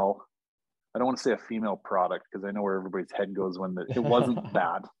female. I don't want to say a female product because I know where everybody's head goes when it wasn't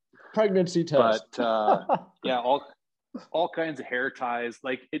that. Pregnancy test. But yeah, all kinds of hair ties.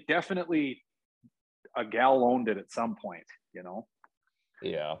 Like, it definitely, a gal owned it at some point,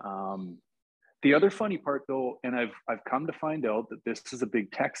 Yeah. The other funny part though, and I've come to find out that this is a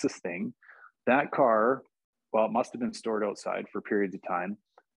big Texas thing. That car, well, it must have been stored outside for periods of time.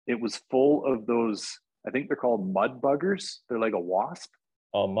 It was full of those, I think they're called mud buggers. They're like a wasp.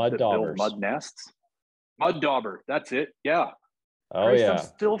 Oh, mud daubers. Build mud nests. Mud dauber. That's it. Yeah. Oh, Christ, yeah. I'm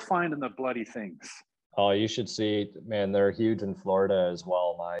still finding the bloody things. Oh, you should see, man, they're huge in Florida as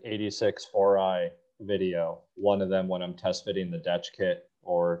well. My 86 4i video, one of them when I'm test fitting the Dutch kit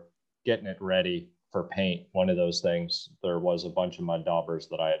or getting it ready for paint, one of those things, there was a bunch of mud daubers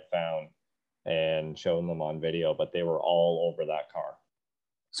that I had found and shown them on video, but they were all over that car.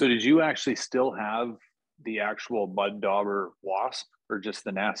 So did you actually still have the actual mud dauber wasp or just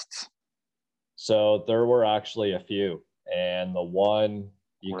the nests? So there were actually a few, and the one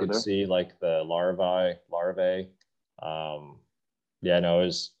you could see like the larvae. Yeah, no, it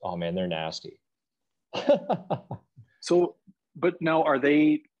was, oh man, they're nasty. So, but now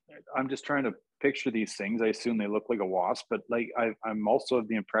I'm just trying to picture these things. I assume they look like a wasp, but like I'm also of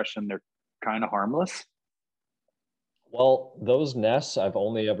the impression they're kind of harmless. Well, those nests, I've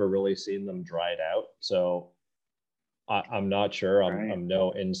only ever really seen them dried out. So I'm not sure. I'm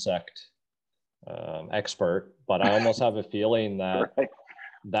no insect expert, but I almost have a feeling that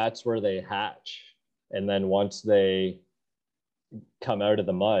that's where they hatch. And then once they come out of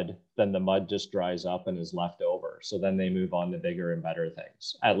the mud, then the mud just dries up and is left over. So then they move on to bigger and better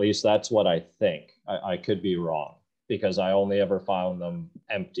things. At least that's what I think. I could be wrong because I only ever found them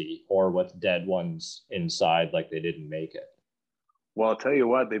empty or with dead ones inside, like they didn't make it. Well, I'll tell you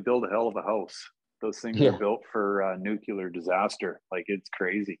what, they build a hell of a house. Those things are built for nuclear disaster. Like, it's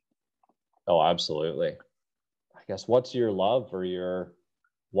crazy. Oh, absolutely. I guess what's your love or your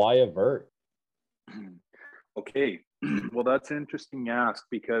why a vert? Okay. Well, that's interesting you ask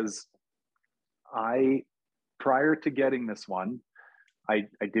because prior to getting this one, I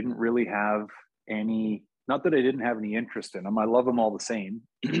didn't really have any, not that I didn't have any interest in them. I love them all the same,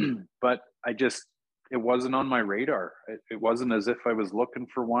 but it wasn't on my radar. It wasn't as if I was looking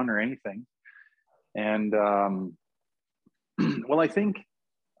for one or anything. And well, I think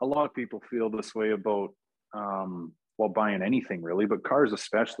a lot of people feel this way about, buying anything really, but cars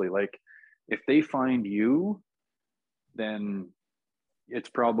especially. Like, if they find you, then it's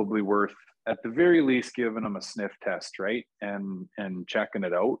probably worth, at the very least, giving them a sniff test, right? And checking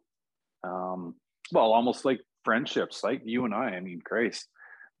it out. Well, almost like friendships, like you and I mean, Christ,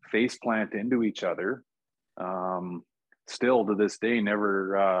 face plant into each other. Still to this day,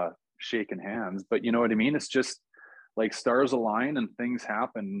 never shaking hands, but you know what I mean? It's just like stars align and things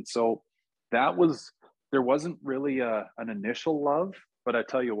happen. So there wasn't really an initial love, but I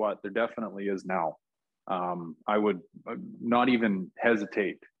tell you what, there definitely is now. I would not even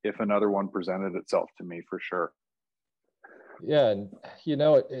hesitate if another one presented itself to me, for sure. Yeah, and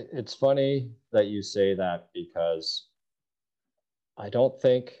it's funny that you say that because I don't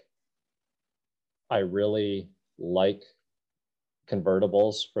think I really like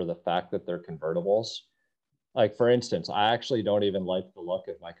convertibles for the fact that they're convertibles. Like, for instance, I actually don't even like the look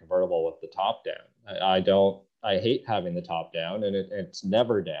of my convertible with the top down. I hate having the top down, and it's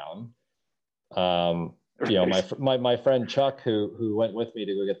never down. You know, my friend Chuck, who went with me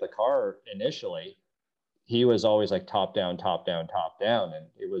to go get the car initially, he was always like top down, top down, top down. And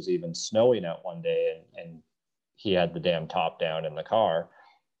it was even snowing out one day, and he had the damn top down in the car.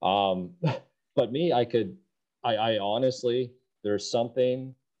 But me, I honestly, there's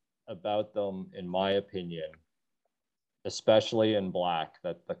something about them, in my opinion, especially in black,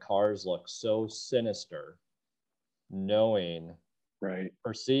 that the cars look so sinister, knowing Right.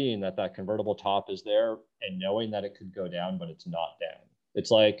 or seeing that that convertible top is there and knowing that it could go down, but it's not down.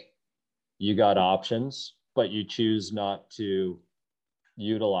 It's like you got options, but you choose not to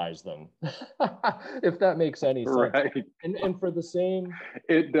utilize them. If that makes any sense. Right. And for the same,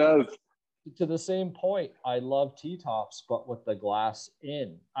 It does. to the same point, I love T-tops, but with the glass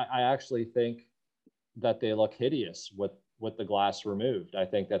in. I actually think that they look hideous with the glass removed. I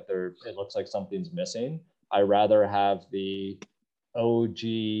think that it looks like something's missing. I rather have the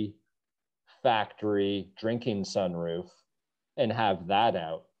OG factory drinking sunroof and have that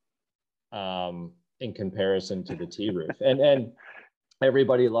out, in comparison to the T roof. And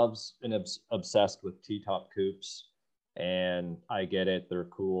everybody loves and obsessed with T-top coupes, and I get it. They're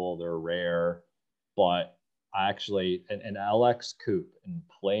cool, they're rare, but actually an LX coupe in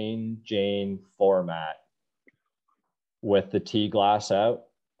plain Jane format with the T glass out,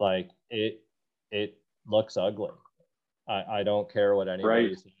 like it looks ugly. I don't care what anybody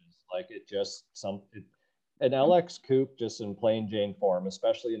Right. says. Like, it just an LX coupe just in plain Jane form,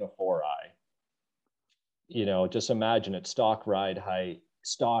 especially in a 4i. You know, just imagine it, stock ride height,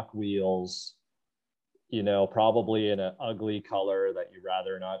 stock wheels, you know, probably in an ugly color that you'd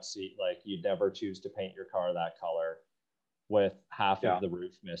rather not see. Like, you'd never choose to paint your car that color, with half of the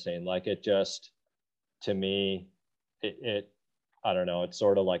roof missing. Like, it just, to me, it I don't know, it's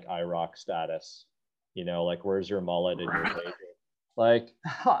sort of like IROC status, you know, like, where's your mullet in your paper? Like,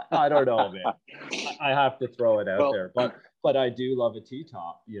 I don't know, man. I have to throw it out there, but I do love a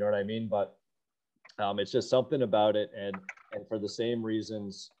T-top, you know what I mean? But it's just something about it, and for the same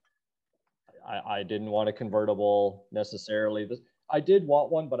reasons, I didn't want a convertible necessarily. I did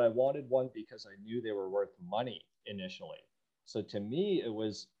want one, but I wanted one because I knew they were worth money initially. So to me, it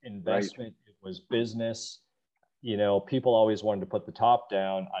was investment. Right. It was business. You know, people always wanted to put the top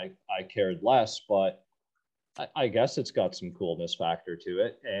down. I cared less, but I guess it's got some coolness factor to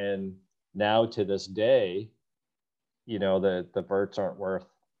it. And now to this day, you know, the verts aren't worth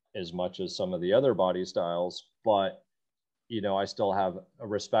as much as some of the other body styles, but, you know, I still have a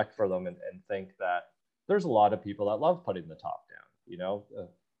respect for them, and think that there's a lot of people that love putting the top down, you know.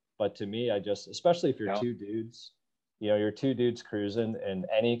 But to me, I just, especially if you're two dudes, you know, you're two dudes cruising in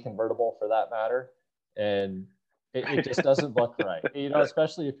any convertible for that matter, and it just doesn't look right, you know,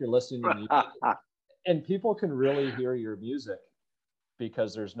 especially if you're listening to music, and people can really hear your music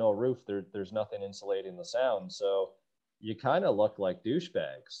because there's no roof, there's nothing insulating the sound. So you kind of look like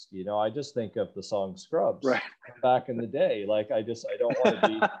douchebags. You know, I just think of the song Scrubs back in the day. Like, I don't want to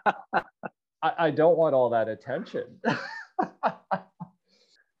be, I don't want all that attention.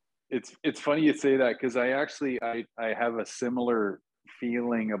 It's funny you say that, because I have a similar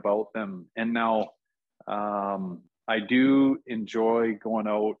feeling about them. And now I do enjoy going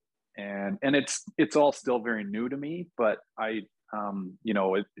out, and it's all still very new to me, but you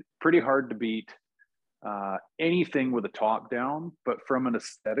know, it's pretty hard to beat anything with a top down. But from an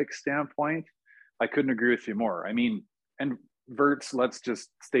aesthetic standpoint, I couldn't agree with you more. I mean, and verts, let's just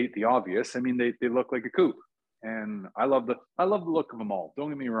state the obvious. I mean, they look like a coupe, and I love the look of them all. Don't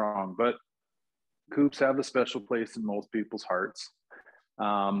get me wrong, but coupes have a special place in most people's hearts.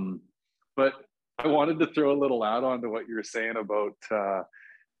 But I wanted to throw a little add on to what you were saying about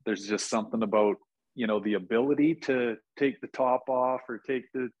there's just something about, you know, the ability to take the top off or take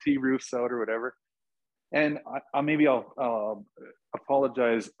the T roofs out or whatever. And I'll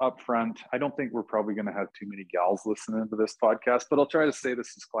apologize up front. I don't think we're probably going to have too many gals listening to this podcast, but I'll try to say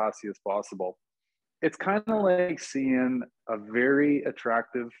this as classy as possible. It's kind of like seeing a very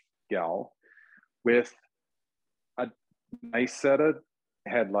attractive gal with a nice set of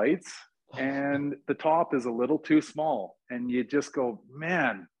headlights, and the top is a little too small, and you just go,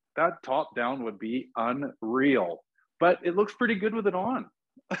 man, that top down would be unreal, but it looks pretty good with it on.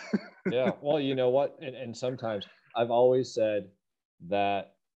 Yeah, well, you know what, and sometimes I've always said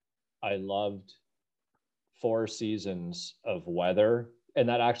that I loved 4 seasons of weather and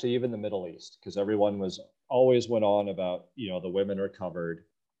that actually even the Middle East, because everyone was always went on about, the women are covered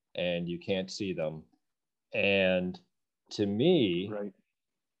and you can't see them. And to me, Right.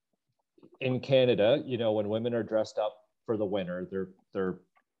 in Canada, when women are dressed up for the winter, they're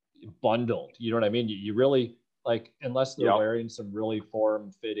bundled. You know what I mean? You really, like, unless they're wearing some really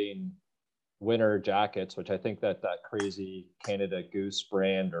form-fitting winter jackets, which I think that crazy Canada Goose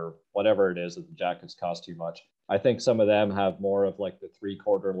brand or whatever it is, that the jackets cost too much. I think some of them have more of like the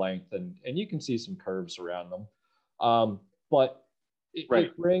 3/4 length, and you can see some curves around them. But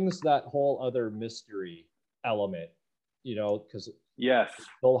it brings that whole other mystery element, because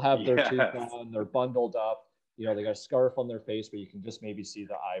they'll have their tooth on, they're bundled up, they got a scarf on their face, but you can just maybe see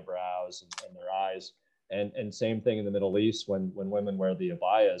the eyebrows and their eyes. And same thing in the Middle East, when women wear the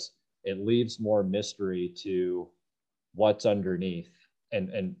abayas, it leaves more mystery to what's underneath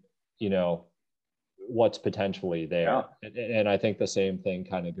and what's potentially there. And I think the same thing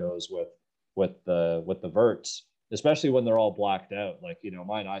kind of goes with the verts, especially when they're all blacked out. Like,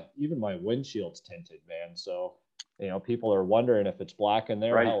 even my windshield's tinted, man. So, people are wondering if it's black in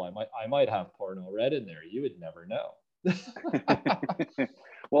there. Hell, I might have porno red in there. You would never know.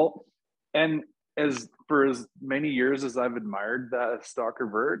 Well, and for as many years as I've admired that Stalker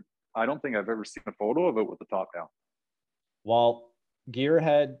vert, I don't think I've ever seen a photo of it with the top down. Well,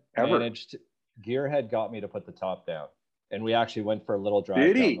 Gearhead got me to put the top down, and we actually went for a little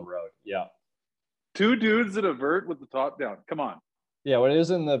drive down the road. Yeah. 2 dudes in a vert with the top down. Come on. Yeah, well, it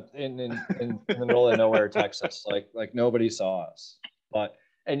is in the middle of nowhere, Texas. Like nobody saw us. But,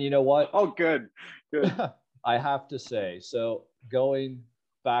 and you know what? Oh, good. I have to say, so going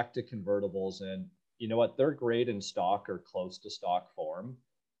back to convertibles, and you know what? They're great in stock or close to stock form,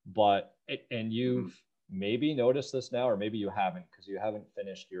 but you've maybe noticed this now, or maybe you haven't, because you haven't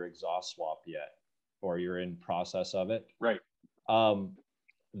finished your exhaust swap yet, or you're in process of it. Right.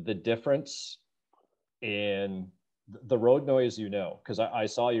 The difference in the road noise, because I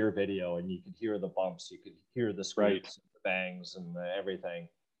saw your video and you could hear the bumps, you could hear the squeaks, the bangs, and everything.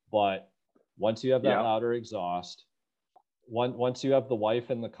 But once you have that louder exhaust, once you have the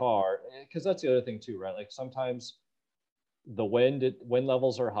wife in the car, because that's the other thing too, right? Like sometimes the wind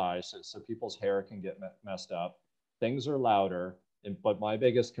levels are high, so people's hair can get messed up. Things are louder, but my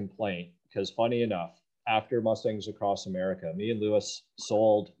biggest complaint, because funny enough, after Mustangs Across America, me and Lewis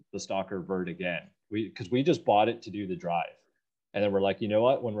sold the Stalker vert again. Because we just bought it to do the drive, and then we're like, you know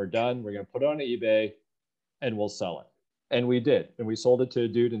what? When we're done, we're gonna put it on eBay, and we'll sell it. And we did, and we sold it to a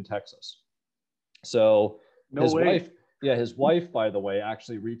dude in Texas. So his wife, by the way,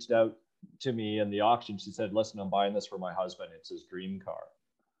 actually reached out to me in the auction. She said, listen, I'm buying this for my husband. It's his dream car.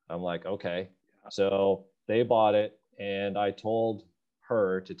 I'm like, okay. So they bought it, and I told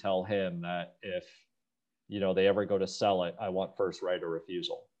her to tell him that if they ever go to sell it, I want first right of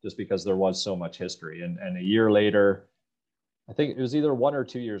refusal, just because there was so much history. And a year later, I think it was either 1 or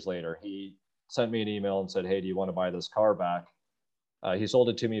 2 years later, he sent me an email and said, hey, do you want to buy this car back? He sold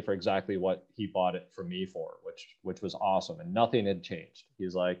it to me for exactly what he bought it from me for, which was awesome. And nothing had changed.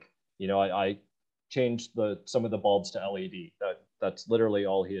 He's like, I changed some of the bulbs to LED. That's literally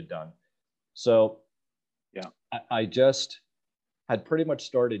all he had done. So I just had pretty much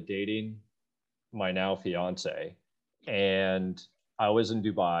started dating my now fiance, and I was in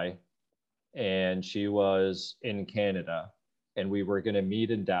Dubai and she was in Canada, and we were going to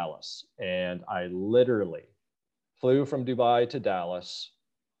meet in Dallas. And I literally flew from Dubai to Dallas,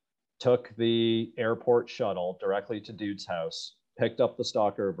 took the airport shuttle directly to dude's house, picked up the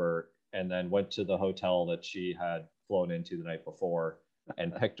Stalker vert, and then went to the hotel that she had flown into the night before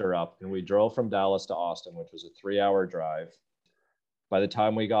and picked her up. And we drove from Dallas to Austin, which was a 3-hour drive. By the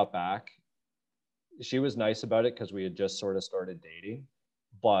time we got back, she was nice about it because we had just sort of started dating,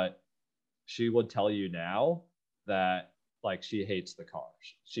 but she would tell you now that like she hates the car.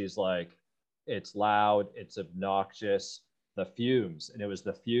 She's like, it's loud, it's obnoxious, the fumes. And it was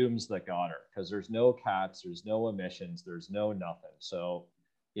the fumes that got her, because there's no cats, there's no emissions, there's no nothing. So,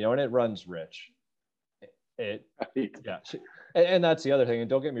 and it runs rich. And that's the other thing. And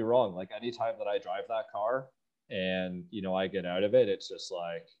don't get me wrong, like anytime that I drive that car and, I get out of it, it's just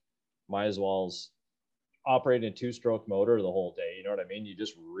like, might as well operate a 2-stroke motor the whole day. You know what I mean? You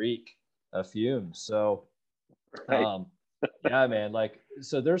just reek of fumes. So, yeah, man, like,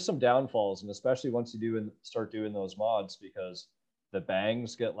 so there's some downfalls, and especially once you start doing those mods, because the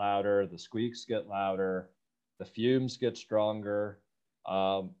bangs get louder, the squeaks get louder, the fumes get stronger.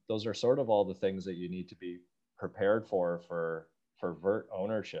 Those are sort of all the things that you need to be prepared for vert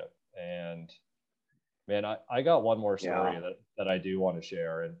ownership. And man, I got one more story that I do want to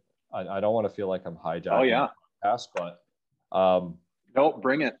share, and I don't want to feel like I'm hijacking the podcast, but No,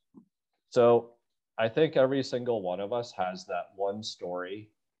 bring it. So I think every single one of us has that one story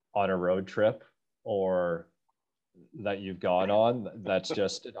on a road trip or that you've gone on that's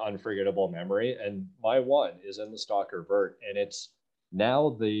just an unforgettable memory. And my one is in the Stalker Vert, and it's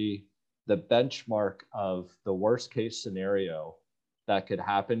now the benchmark of the worst case scenario that could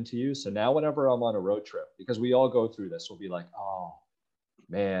happen to you. So now whenever I'm on a road trip, because we all go through this, we'll be like, oh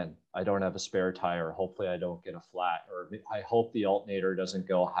man, I don't have a spare tire. Hopefully I don't get a flat, or I hope the alternator doesn't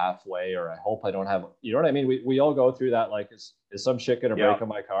go halfway, or I hope I don't have, you know what I mean? We all go through that. Like, is some shit going to break on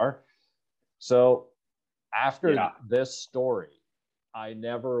my car? So after this story, I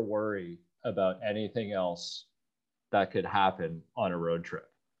never worry about anything else that could happen on a road trip.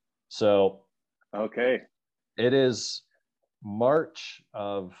 So, okay, it is March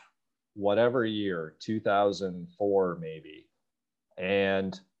of whatever year, 2004 maybe.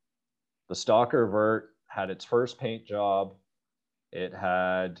 And the Stalker Vert had its first paint job. It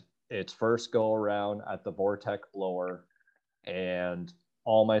had its first go around at the Vortec blower, and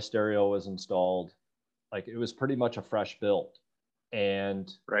all my stereo was installed. Like, it was pretty much a fresh build.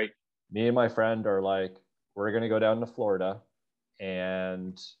 And right. Me and my friend are like, we're going to go down to Florida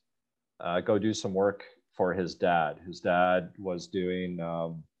and go do some work for his dad. His dad was doing,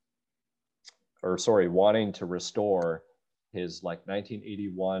 wanting to restore his like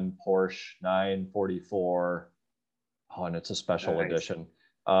 1981 Porsche 944. Oh, and it's a special edition.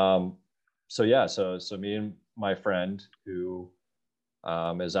 So me and my friend, who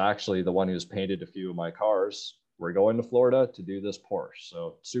is actually the one who's painted a few of my cars, we're going to Florida to do this Porsche.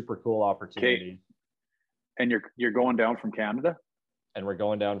 So super cool opportunity. Okay. And you're going down from Canada? And we're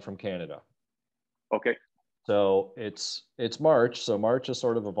going down from Canada. Okay. So it's March. So March is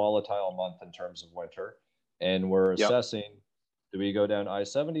sort of a volatile month in terms of winter. And we're assessing, do we go down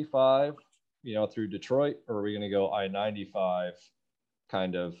I-75, through Detroit, or are we going to go I-95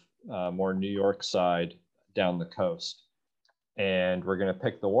 kind of more New York side down the coast? And we're going to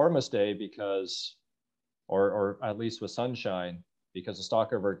pick the warmest day because, or at least with sunshine, because the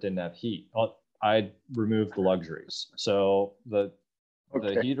Stalker Vert didn't have heat. I removed the luxuries. So the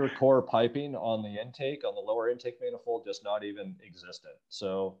heater core piping on the intake, on the lower intake manifold, just not even existed.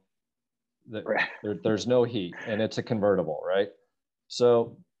 So there's no heat, and it's a convertible, right?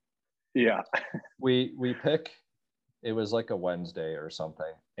 So we pick, it was like a Wednesday or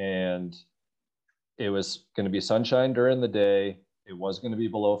something, and it was going to be sunshine during the day. It was going to be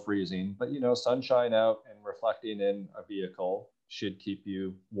below freezing, but sunshine out and reflecting in a vehicle should keep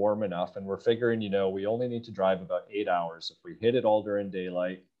you warm enough. And we're figuring, we only need to drive about 8 hours. If we hit it all during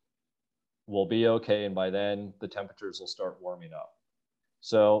daylight, we'll be okay. And by then the temperatures will start warming up.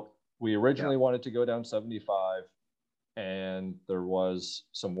 So we originally wanted to go down 75, and there was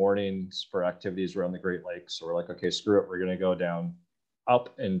some warnings for activities around the Great Lakes. So we're like, okay, screw it. We're going to go down,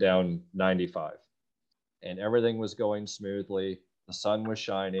 up and down 95. And everything was going smoothly. The sun was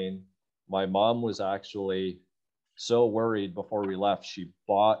shining. My mom was actually so worried before we left. She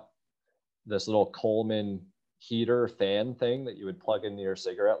bought this little Coleman heater fan thing that you would plug into your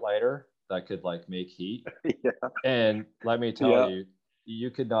cigarette lighter that could like make heat. And let me tell you, you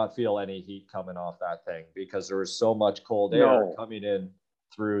could not feel any heat coming off that thing because there was so much cold air coming in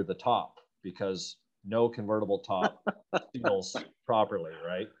through the top, because no convertible top seals properly,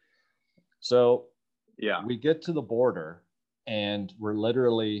 right? So we get to the border, and we're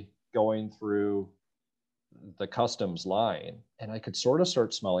literally going through the customs line, and I could sort of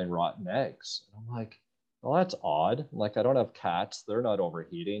start smelling rotten eggs. And I'm like, well, that's odd. Like, I don't have cats. They're not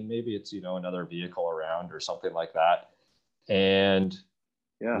overheating. Maybe it's, another vehicle around or something like that. And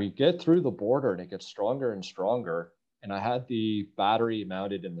we get through the border, and it gets stronger and stronger. And I had the battery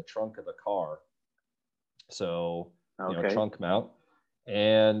mounted in the trunk of the car. So, trunk mount.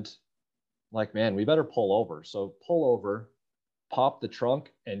 And like, man, we better pull over. So pull over, pop the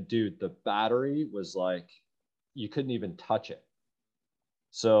trunk, and dude, the battery was like, you couldn't even touch it.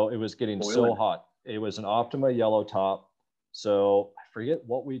 So it was getting so hot. It was an Optima yellow top. So I forget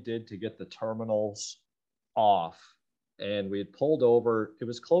what we did to get the terminals off. And we had pulled over. It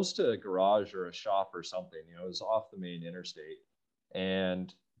was close to a garage or a shop or something. It was off the main interstate.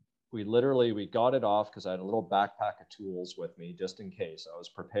 And we got it off because I had a little backpack of tools with me just in case. I was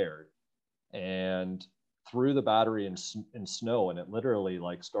prepared. And threw the battery in snow, and it literally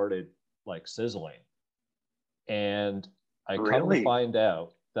like started like sizzling. And I come to find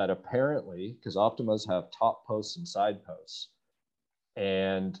out that apparently, because Optimas have top posts and side posts,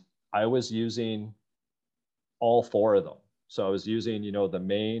 and I was using all four of them. So I was using, the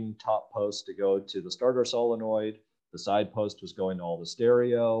main top post to go to the starter solenoid. The side post was going to all the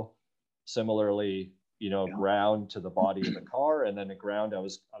stereo. Similarly, ground to the body of the car, and then a ground. I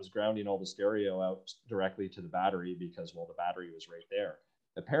was grounding all the stereo out directly to the battery because, well, the battery was right there.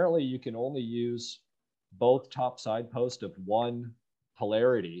 Apparently, you can only use both top side posts of one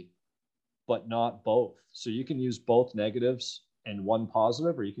polarity, but not both. So you can use both negatives and one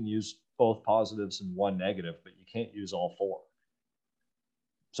positive, or you can use both positives and one negative, but you can't use all four.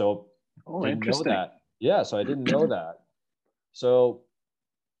 So didn't know that. Yeah, so I didn't know that. So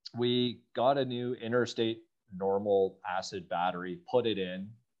we got a new interstate normal acid battery, put it in.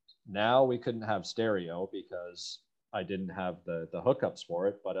 Now we couldn't have stereo because I didn't have the hookups for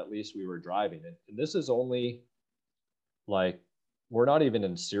it, but at least we were driving it. And this is only like, we're not even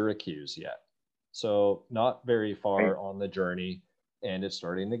in Syracuse yet. So not very far on the journey, and it's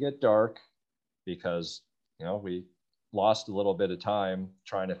starting to get dark because, we lost a little bit of time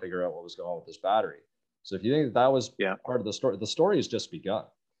trying to figure out what was going on with this battery. So if you think that was part of the story has just begun.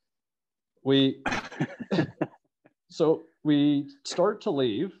 So we start to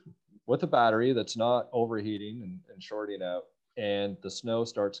leave with a battery that's not overheating and shorting out, and the snow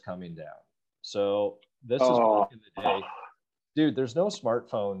starts coming down. So this is back in the day. Dude, there's no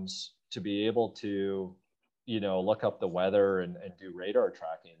smartphones to be able to, look up the weather and do radar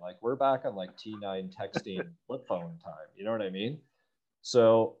tracking. Like, we're back on like T9 texting flip phone time. You know what I mean?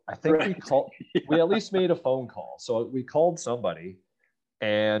 So I think we at least made a phone call. So we called somebody,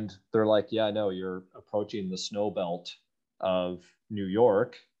 and they're like, yeah, no, you're approaching the snow belt of New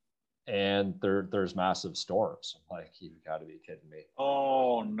York, and there's massive storms. I'm like, you gotta be kidding me.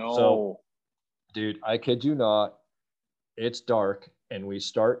 Oh no. So, dude, I kid you not, it's dark, and we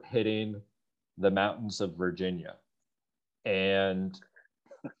start hitting the mountains of Virginia. And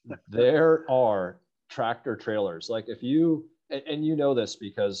there are tractor trailers. Like, if you, and you know this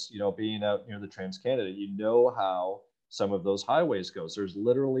because, being out near the Trans-Canada, how some of those highways goes. There's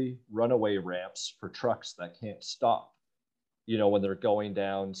literally runaway ramps for trucks that can't stop, when they're going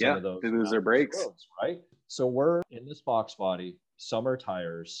down some of those. They lose their brakes. Roads, right? So we're in this Foxbody, summer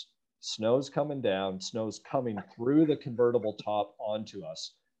tires, snow's coming down, snow's coming through the convertible top onto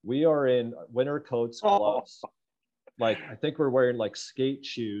us. We are in winter coats, gloves. Like, I think we're wearing like skate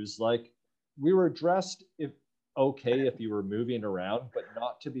shoes. Like, we were dressed if you were moving around, but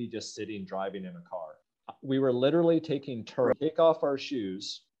not to be just sitting driving in a car. We were literally taking turns, take off our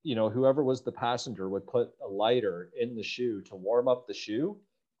shoes. Whoever was the passenger would put a lighter in the shoe to warm up the shoe,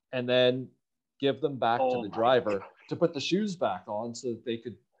 and then give them back to the driver to put the shoes back on so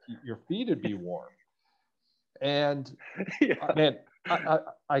that your feet would be warm. And man,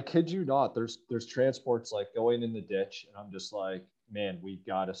 I kid you not, there's transports like going in the ditch, and I'm just like, man, we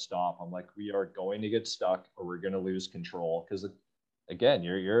gotta stop. I'm like, we are going to get stuck, or we're gonna lose control. Because again,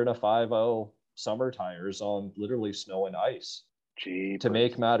 you're in a 5.0 summer tires on literally snow and ice. Jeepers. To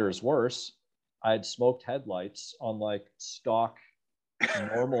make matters worse, I had smoked headlights on like stock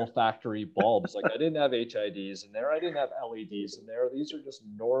normal factory bulbs. Like, I didn't have HIDs in there. I didn't have LEDs in there. These are just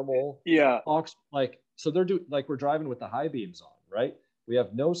normal box. Like, so we're driving with the high beams on, right? We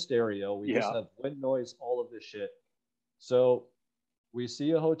have no stereo. We just have wind noise, all of this shit. So we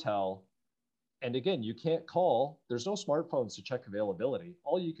see a hotel, and again, you can't call. There's no smartphones to check availability.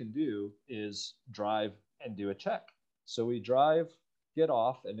 All you can do is drive and do a check. So we drive, get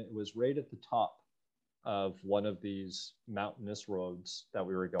off, and it was right at the top of one of these mountainous roads that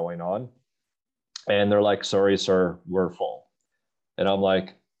we were going on. And they're like, sorry, sir, we're full. And I'm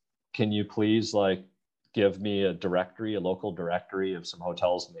like, can you please give me a local directory of some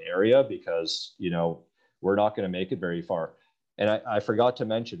hotels in the area? Because, we're not going to make it very far. And I forgot to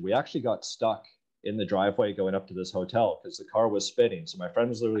mention, we actually got stuck in the driveway going up to this hotel because the car was spinning. So my friend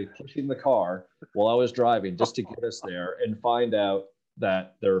was literally pushing the car while I was driving just to get us there and find out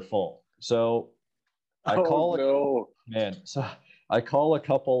that they're full. So I call a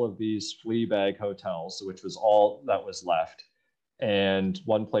couple of these flea bag hotels, which was all that was left. And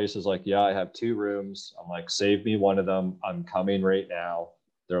one place is like, yeah, I have 2 rooms. I'm like, save me one of them. I'm coming right now.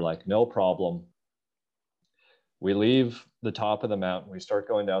 They're like, no problem. We leave the top of the mountain. We start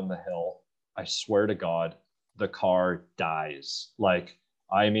going down the hill. I swear to God, the car dies. Like,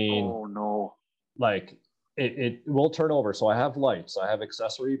 I mean, oh no, like it will turn over. So I have lights, I have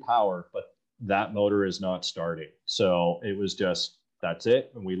accessory power, but that motor is not starting. So it was just, that's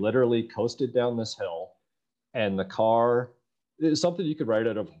it. And we literally coasted down this hill, and the car is something you could write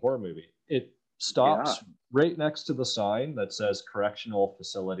out of a horror movie. It stops right next to the sign that says correctional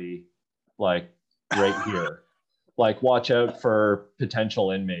facility, like right here. Like, watch out for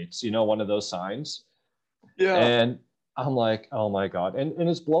potential inmates, one of those signs. Yeah. And I'm like, oh my God. And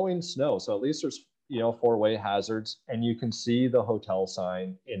it's blowing snow. So at least there's, four-way hazards, and you can see the hotel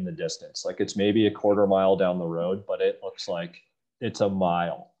sign in the distance. Like it's maybe a quarter mile down the road, but it looks like it's a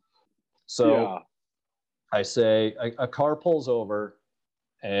mile. So I say a car pulls over,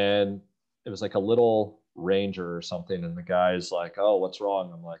 and it was like a little Ranger or something. And the guy's like, "Oh, what's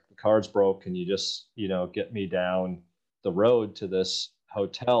wrong?" I'm like, "The car's broke. Can you just, get me down the road to this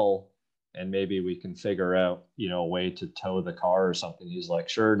hotel, and maybe we can figure out, a way to tow the car or something?" He's like,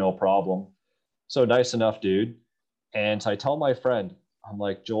 "Sure, no problem." So nice enough, dude. And so I tell my friend, I'm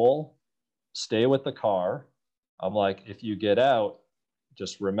like, "Joel, stay with the car." I'm like, "If you get out,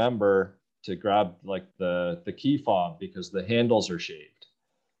 just remember to grab like the key fob because the handles are shaved."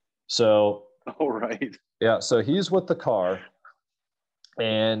 So, all right. Yeah. So he's with the car,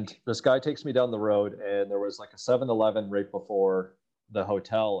 and this guy takes me down the road, and there was like a 7-Eleven right before the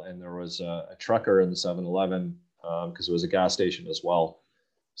hotel, and there was a trucker in the 7-Eleven because it was a gas station as well.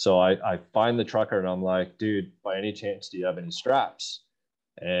 So I find the trucker, and I'm like, "Dude, by any chance, do you have any straps?"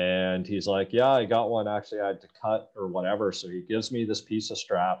 And he's like, "Yeah, I got one. Actually, I had to cut or whatever." So he gives me this piece of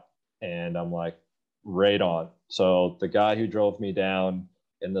strap, and I'm like, right on. So the guy who drove me down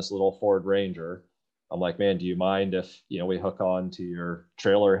in this little Ford Ranger, I'm like, "Man, do you mind if, we hook on to your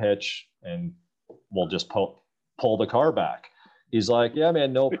trailer hitch and we'll just pull the car back?" He's like, "Yeah,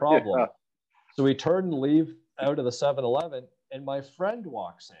 man, no problem." Yeah. So we turn and leave out of the 7-Eleven, and my friend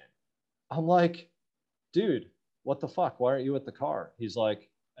walks in. I'm like, "Dude, what the fuck? Why aren't you at the car?" He's like,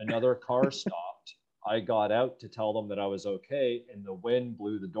 "Another car stopped. I got out to tell them that I was okay, and the wind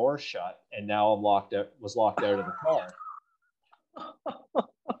blew the door shut, and now I'm locked out of the car."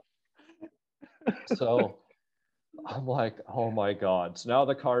 So I'm like, "Oh my God." So now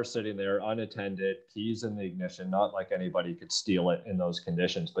the car's sitting there unattended, keys in the ignition, not like anybody could steal it in those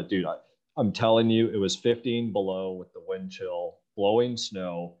conditions. But dude, I'm telling you, it was 15 below with the wind chill, blowing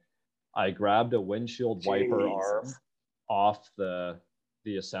snow. I grabbed a windshield wiper arm off the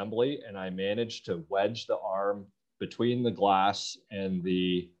assembly, and I managed to wedge the arm between the glass and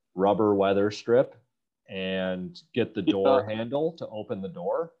the rubber weather strip and get the door handle to open the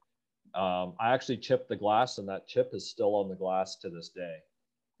door. I actually chipped the glass, and that chip is still on the glass to this day.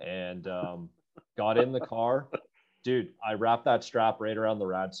 And got in the car. Dude, I wrapped that strap right around the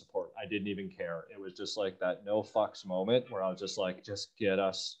rad support. I didn't even care. It was just like that no fucks moment where I was just like, just get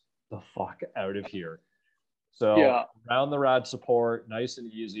us the fuck out of here. So around the rad support, nice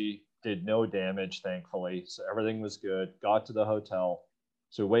and easy, did no damage, thankfully. So everything was good. Got to the hotel.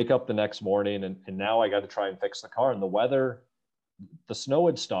 So we wake up the next morning, and now I got to try and fix the car. And the snow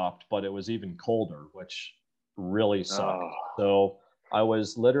had stopped, but it was even colder, which really sucked. So I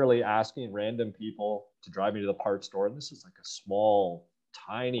was literally asking random people to drive me to the parts store. And this is like a small,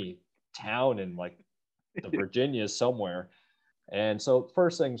 tiny town in like the Virginia somewhere. And so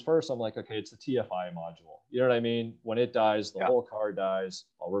first things first, I'm like, okay, it's the TFI module. You know what I mean? When it dies, the whole car dies.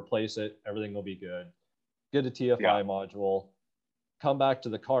 I'll replace it. Everything will be good. Get a TFI module, come back to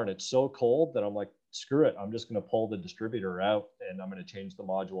the car, and it's so cold that I'm like, screw it. I'm just going to pull the distributor out, and I'm going to change the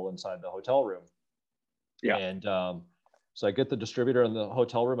module inside the hotel room. Yeah. And so I get the distributor in the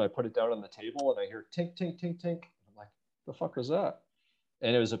hotel room. I put it down on the table, and I hear tink, tink, tink, tink. I'm like, the fuck was that?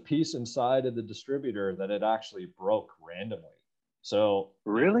 And it was a piece inside of the distributor that it actually broke randomly. So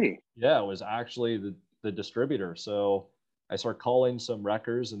really, it was actually the distributor. So I start calling some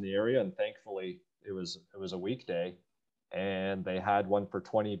wreckers in the area, and thankfully it was a weekday, and they had one for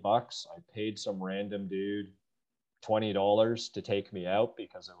 $20. I paid some random dude $20 to take me out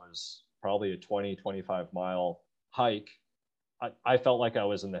because it was probably a 25 mile hike. I felt like I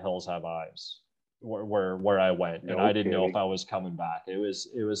was in the hills have eyes where I went, and I didn't know if I was coming back. It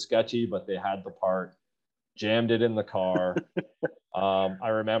was sketchy, but they had the part, jammed it in the car. I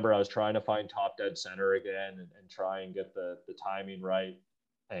remember I was trying to find top dead center again and try and get the timing right.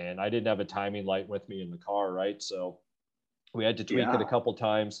 And I didn't have a timing light with me in the car, right? So we had to tweak it a couple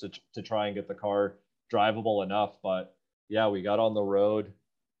times to try and get the car drivable enough. But yeah, we got on the road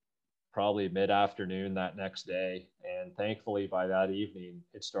probably mid-afternoon that next day. And thankfully by that evening,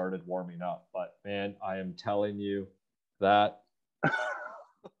 it started warming up. But man, I am telling you that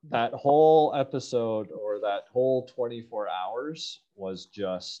that whole episode, or that whole 24 hours, was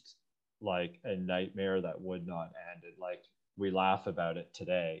just like a nightmare that would not end. And like, we laugh about it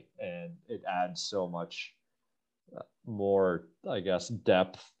today, and it adds so much more, I guess,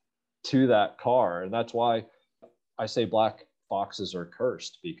 depth to that car. And that's why I say black foxes are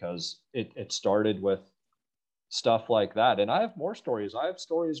cursed, because it started with stuff like that. And I have more stories. I have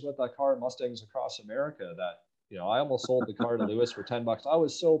stories with that car, Mustangs across America, that, I almost sold the car to Lewis for $10. I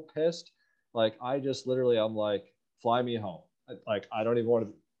was so pissed. Like, I just literally, I'm like, fly me home. Like, I don't even want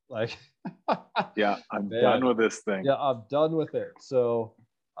to, Like, Yeah, I'm man, done with this thing. Yeah, I'm done with it. So,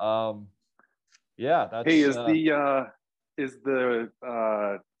 yeah, that's. Hey, is the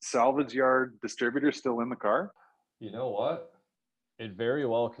salvage yard distributor still in the car? You know what? It very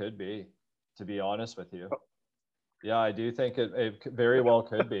well could be, to be honest with you. Yeah, I do think it very well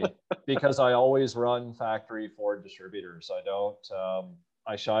could be, because I always run factory Ford distributors. I don't,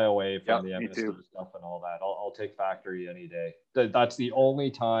 I shy away from the MSD stuff and all that. I'll take factory any day. That's the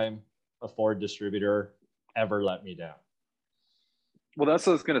only time a Ford distributor ever let me down. Well, that's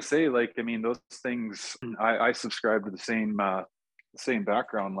what I was going to say. Like, I mean, those things, I subscribe to the same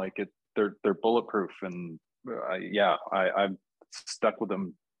background. Like they're bulletproof, and I'm stuck with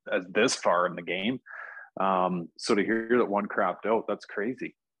them as this far in the game. So to hear that one crapped out, that's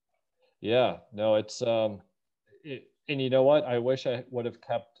crazy. Yeah, no, it's and you know what? I wish I would have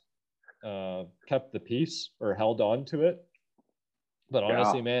kept the peace or held on to it. But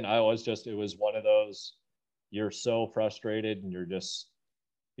honestly, man, it was one of those, you're so frustrated and you're just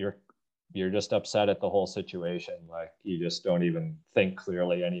upset at the whole situation. Like, you just don't even think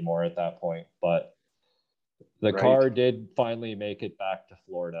clearly anymore at that point. But the car did finally make it back to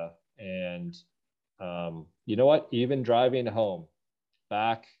Florida. And you know what? Even driving home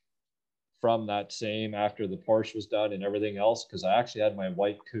back from that same, after the Porsche was done and everything else, because I actually had my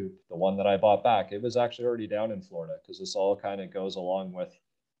white coupe, the one that I bought back. It was actually already down in Florida, because this all kind of goes along with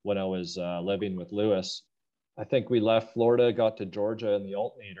when I was living with Lewis. I think we left Florida, got to Georgia, and the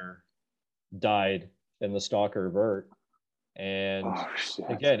alternator died in the stalker vert. And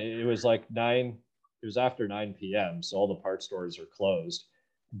again, it was like it was after 9 p.m. So all the parts stores are closed,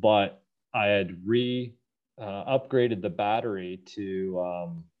 but I had upgraded the battery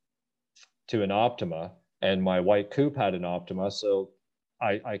to an Optima, and my white coupe had an Optima. So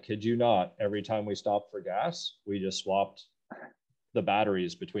I kid you not, every time we stopped for gas, we just swapped the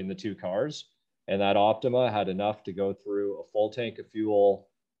batteries between the two cars. And that Optima had enough to go through a full tank of fuel,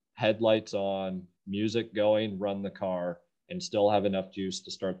 headlights on, music going, run the car, and still have enough juice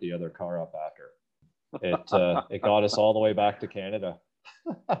to start the other car up after. It got us all the way back to Canada.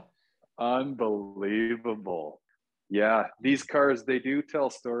 Unbelievable. Yeah, these cars, they do tell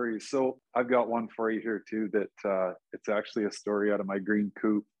stories. So I've got one for you here too, that it's actually a story out of my green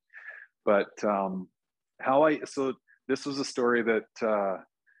coupe. But so this was a story that,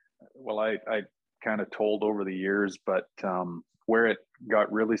 I kind of told over the years, but where it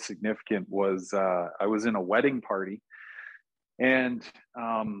got really significant was I was in a wedding party, and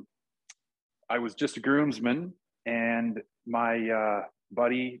I was just a groomsman, and my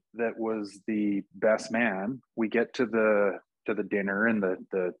buddy that was the best man, we get to the dinner, and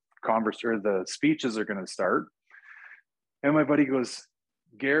the speeches are going to start, and my buddy goes,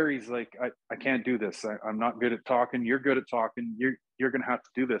 Gary's like, I can't do this. I'm not good at talking. You're good at talking. You're going to have to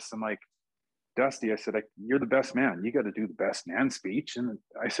do this. I'm like, Dusty, I said, you're the best man. You got to do the best man speech. And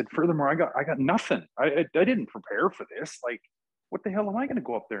I said, furthermore, I got nothing. I didn't prepare for this. Like, what the hell am I going to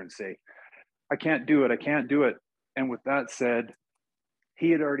go up there and say? I can't do it. I can't do it. And with that said,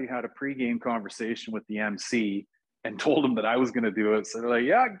 he had already had a pregame conversation with the MC and told him that I was going to do it. So they're like,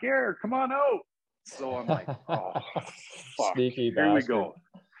 yeah, Gare, come on out. So I'm like, oh, fuck. Sneaky Here we bastard. go.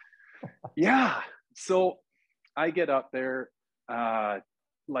 Yeah. So I get up there,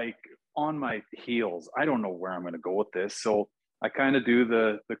 like on my heels. I don't know where I'm going to go with this. So I kind of do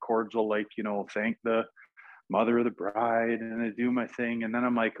the cordial, like, thank the mother of the bride, and I do my thing. And then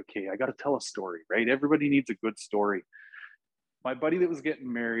I'm like, okay, I got to tell a story, right? Everybody needs a good story. My buddy that was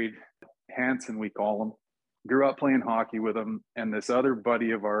getting married, Hanson, we call him, grew up playing hockey with him. And this other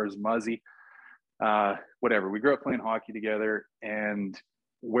buddy of ours, Muzzy, we grew up playing hockey together. And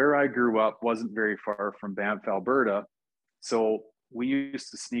where I grew up wasn't very far from Banff, Alberta. So we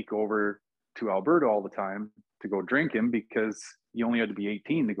used to sneak over to Alberta all the time to go drinking, because you only had to be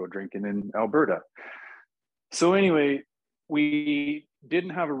 18 to go drinking in Alberta. So anyway, we didn't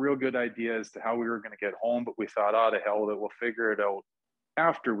have a real good idea as to how we were going to get home, but we thought, to hell with it, we'll figure it out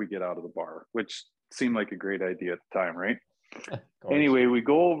after we get out of the bar, which seemed like a great idea at the time, right? Anyway, we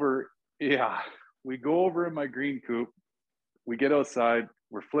go over in my green coupe. We get outside,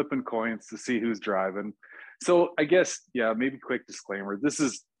 we're flipping coins to see who's driving. So I guess, maybe quick disclaimer. This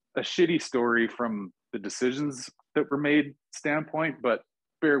is a shitty story from the decisions that were made standpoint, but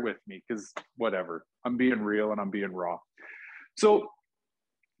bear with me, because whatever. I'm being real and I'm being raw. So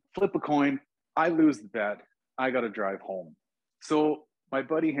flip a coin. I lose the bet. I got to drive home. So my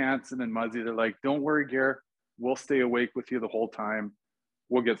buddy Hanson and Muzzy, they're like, don't worry, Gare. We'll stay awake with you the whole time.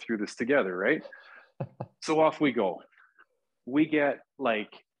 We'll get through this together, right? So off we go. We get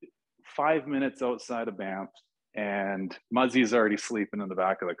like 5 minutes outside of Banff, and Muzzy's already sleeping in the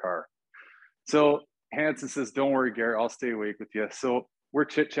back of the car. So Hanson says, "Don't worry, Garrett, I'll stay awake with you." So we're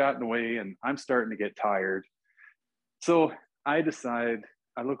chit-chatting away, and I'm starting to get tired. So I decide,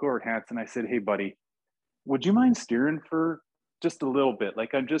 I look over at Hanson, I said, "Hey, buddy, would you mind steering for just a little bit?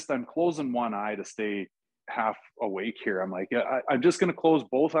 Like, I'm closing one eye to stay half awake here." I'm like, "Yeah, I'm just going to close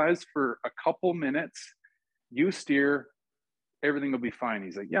both eyes for a couple minutes. You steer, everything will be fine."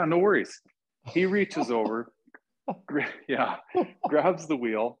 He's like, "Yeah, no worries." He reaches over, grabs the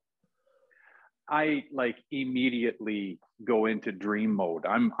wheel. I like immediately go into dream mode.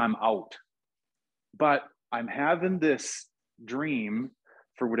 I'm out. But I'm having this dream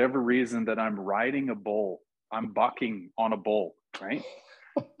for whatever reason that I'm riding a bull. I'm bucking on a bull, right?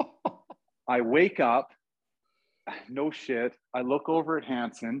 I wake up, no shit. I look over at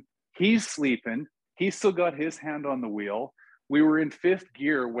Hanson. He's sleeping. He's still got his hand on the wheel. We were in fifth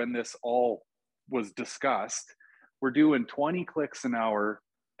gear when this all was discussed. We're doing 20 clicks an hour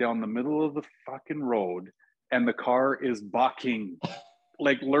down the middle of the fucking road, and the car is bucking,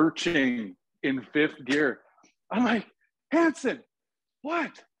 like lurching in fifth gear. I'm like, "Hanson,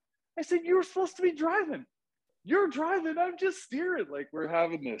 what?" I said, "You were supposed to be driving. You're driving. I'm just steering." Like, we're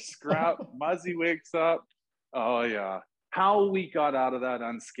having this scrap. Muzzy wakes up. Oh, yeah. How we got out of that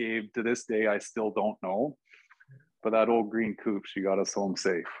unscathed to this day, I still don't know. But that old green coupe, she got us home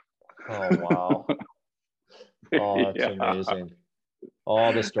safe. Oh, wow. Oh, that's amazing.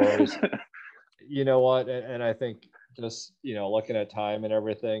 All the stories. You know what? And I think just, looking at time and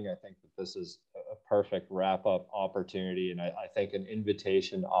everything, I think that this is a perfect wrap up opportunity. And I think an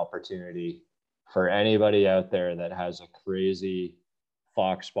invitation opportunity for anybody out there that has a crazy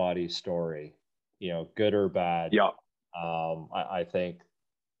Foxbody story, good or bad. Yeah. I think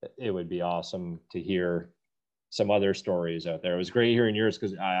it would be awesome to hear some other stories out there. It was great hearing yours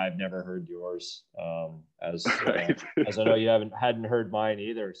because I've never heard yours. As I know you hadn't heard mine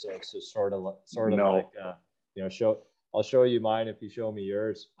either. So it's just sort of like I'll show you mine if you show me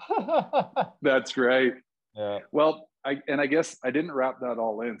yours. That's right. Yeah. Well, I guess I didn't wrap that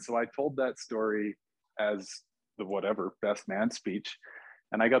all in. So I told that story as the whatever best man speech,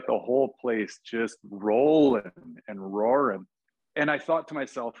 and I got the whole place just rolling and roaring. And I thought to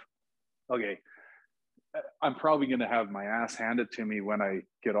myself, okay, I'm probably going to have my ass handed to me when I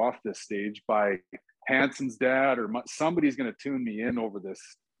get off this stage by Hanson's dad, or somebody's going to tune me in over this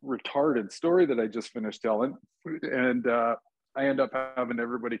retarded story that I just finished telling. And I end up having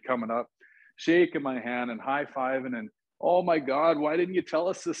everybody coming up, shaking my hand and high-fiving, and, "Oh my God, why didn't you tell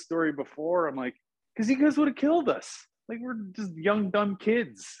us this story before?" I'm like, "Because you guys would have killed us. Like, we're just young, dumb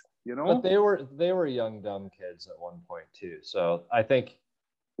kids, But they were young, dumb kids at one point too. So I think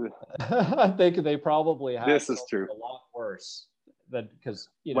they probably had this is true. A lot worse because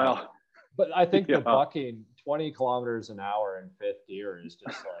well, but I think the bucking 20 kilometers an hour in fifth gear is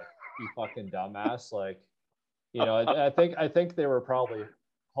just like, you fucking dumbass. Like, I think they were probably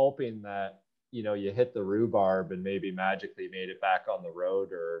hoping that, you hit the rhubarb and maybe magically made it back on the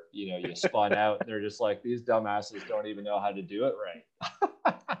road, or, you spun out. They're just like, these dumbasses don't even know how to do it right.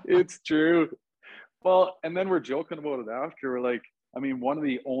 It's true. Well, and then we're joking about it after. We're like, I mean, one of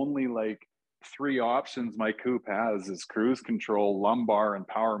the only like 3 options my coupe has is cruise control, lumbar, and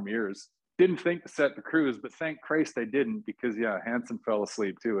power mirrors. Didn't think to set the cruise, but thank Christ I didn't, because Hanson fell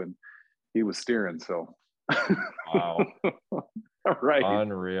asleep too, and he was steering. So, wow, right,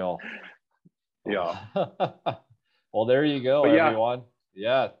 unreal. Yeah. Well, there you go, but everyone.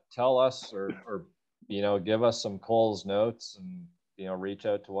 Yeah, tell us or give us some Cole's notes, and reach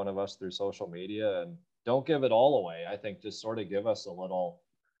out to one of us through social media, and don't give it all away. I think just sort of give us a little,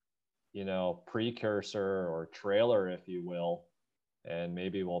 precursor or trailer, if you will, and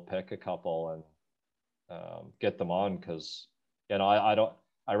maybe we'll pick a couple and get them on, because I'd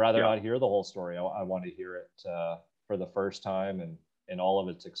rather not hear the whole story. I want to hear it for the first time and in all of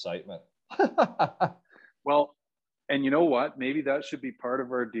its excitement. Well, and you know what? Maybe that should be part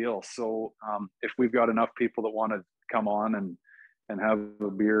of our deal. So if we've got enough people that want to come on and have a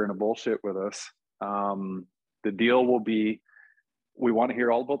beer and a bullshit with us, the deal will be, we want to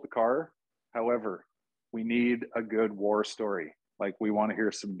hear all about the car. However, we need a good war story. Like, we want to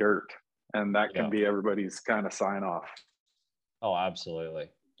hear some dirt, and that can be everybody's kind of sign off. Oh, absolutely.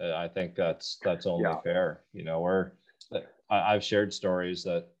 I think that's only fair. I've shared stories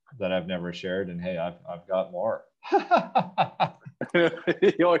that I've never shared, and hey, I've got more. Oh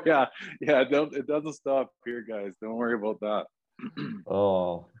yeah. It doesn't stop here, guys. Don't worry about that.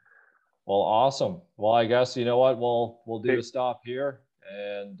 Oh, well, awesome. Well, I guess what, we'll do a stop here,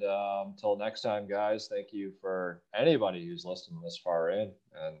 and until next time, guys. Thank you for anybody who's listening this far in,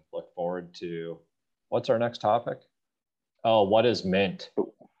 and look forward to what's our next topic? Oh, what is mint?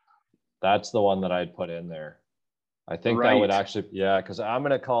 That's the one that I'd put in there. I think that would actually, yeah, because I'm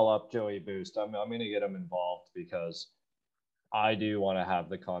going to call up Joey Boost. I'm going to get him involved because I do want to have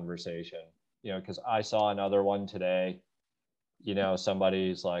the conversation, because I saw another one today.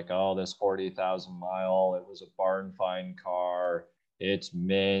 Somebody's like, oh, this 40,000 mile, it was a barn find car. It's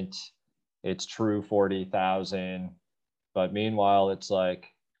mint. It's true 40,000. But meanwhile, it's like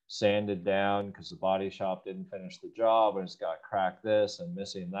sanded down because the body shop didn't finish the job and it's got cracked this and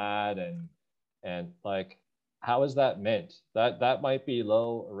missing that. And like, how is that mint? That might be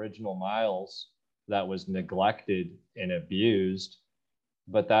low original miles that was neglected and abused,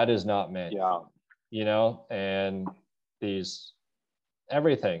 but that is not mint. Yeah. And these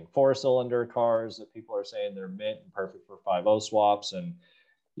everything 4-cylinder cars that people are saying they're mint and perfect for 5.0 swaps. And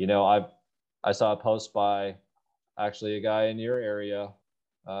I saw a post by actually a guy in your area,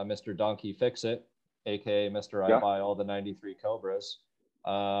 Mr. Donkey Fix It, aka Mr. I buy all the 93 Cobras,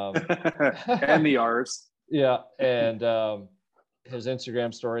 and the R's. Yeah. And his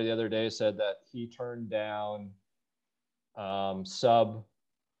Instagram story the other day said that he turned down sub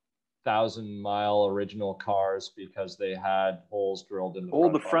 1,000-mile original cars because they had holes drilled in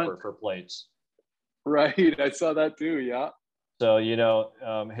the front for plates. Right. I saw that too. Yeah. So,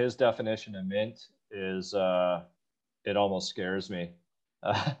 his definition of mint is it almost scares me.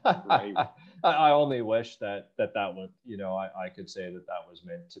 Right. I only wish that would, I could say that was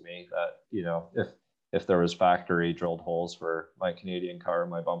mint to me, that, if there was factory drilled holes for my Canadian car,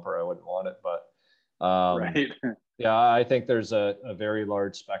 my bumper, I wouldn't want it. But right. Yeah, I think there's a very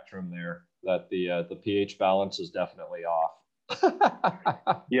large spectrum there that the pH balance is definitely off.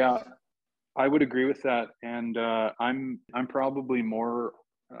 Yeah, I would agree with that. And I'm probably more,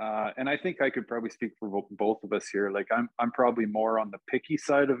 and I think I could probably speak for both of us here. Like I'm probably more on the picky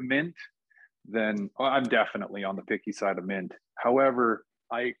side of mint I'm definitely on the picky side of mint. However,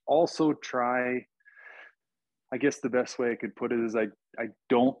 I also try, I guess the best way I could put it is I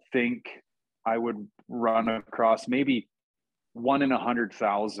don't think I would run across maybe 1 in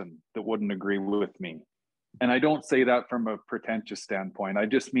 100,000 that wouldn't agree with me. And I don't say that from a pretentious standpoint. I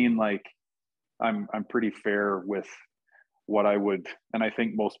just mean like I'm pretty fair with what I would, and I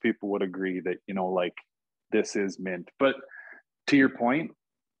think most people would agree that, like this is mint. But to your point,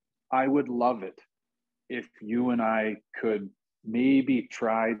 I would love it if you and I could maybe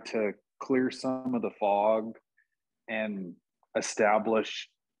try to clear some of the fog and establish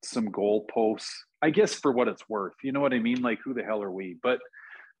some goalposts, I guess, for what it's worth. You know what I mean? Like, who the hell are we? But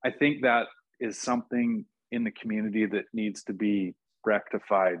I think that is something in the community that needs to be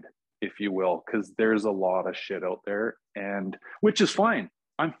rectified, if you will, because there's a lot of shit out there, and which is fine.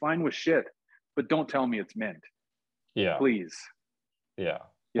 I'm fine with shit, but don't tell me it's mint. Yeah. Please. Yeah.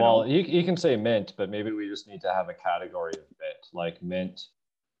 Well, you can say mint, but maybe we just need to have a category of mint, like mint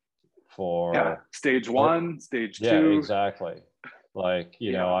for stage 1, stage 2. Yeah, exactly. Like,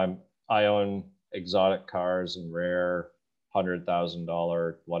 I own exotic cars and rare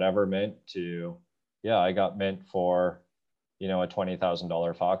 $100,000 whatever mint to, I got mint for, a $20,000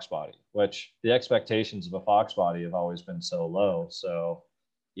 Foxbody, which the expectations of a Foxbody have always been so low. So,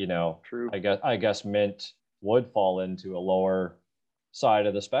 True. I guess mint would fall into a lower side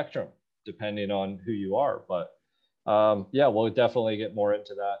of the spectrum, depending on who you are. But we'll definitely get more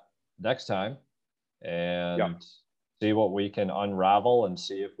into that next time and see what we can unravel and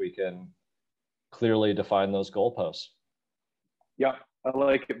see if we can clearly define those goalposts. Yeah, I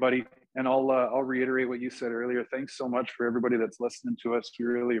like it, buddy. And I'll reiterate what you said earlier. Thanks so much for everybody that's listening to us. We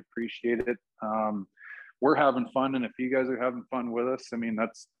really appreciate it. We're having fun, and if you guys are having fun with us, I mean,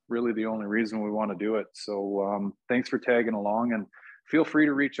 that's really the only reason we want to do it. So thanks for tagging along, and feel free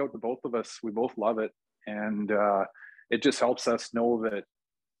to reach out to both of us. We both love it, and it just helps us know that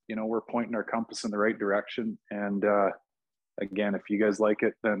we're pointing our compass in the right direction. And again, if you guys like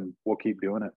it, then we'll keep doing it.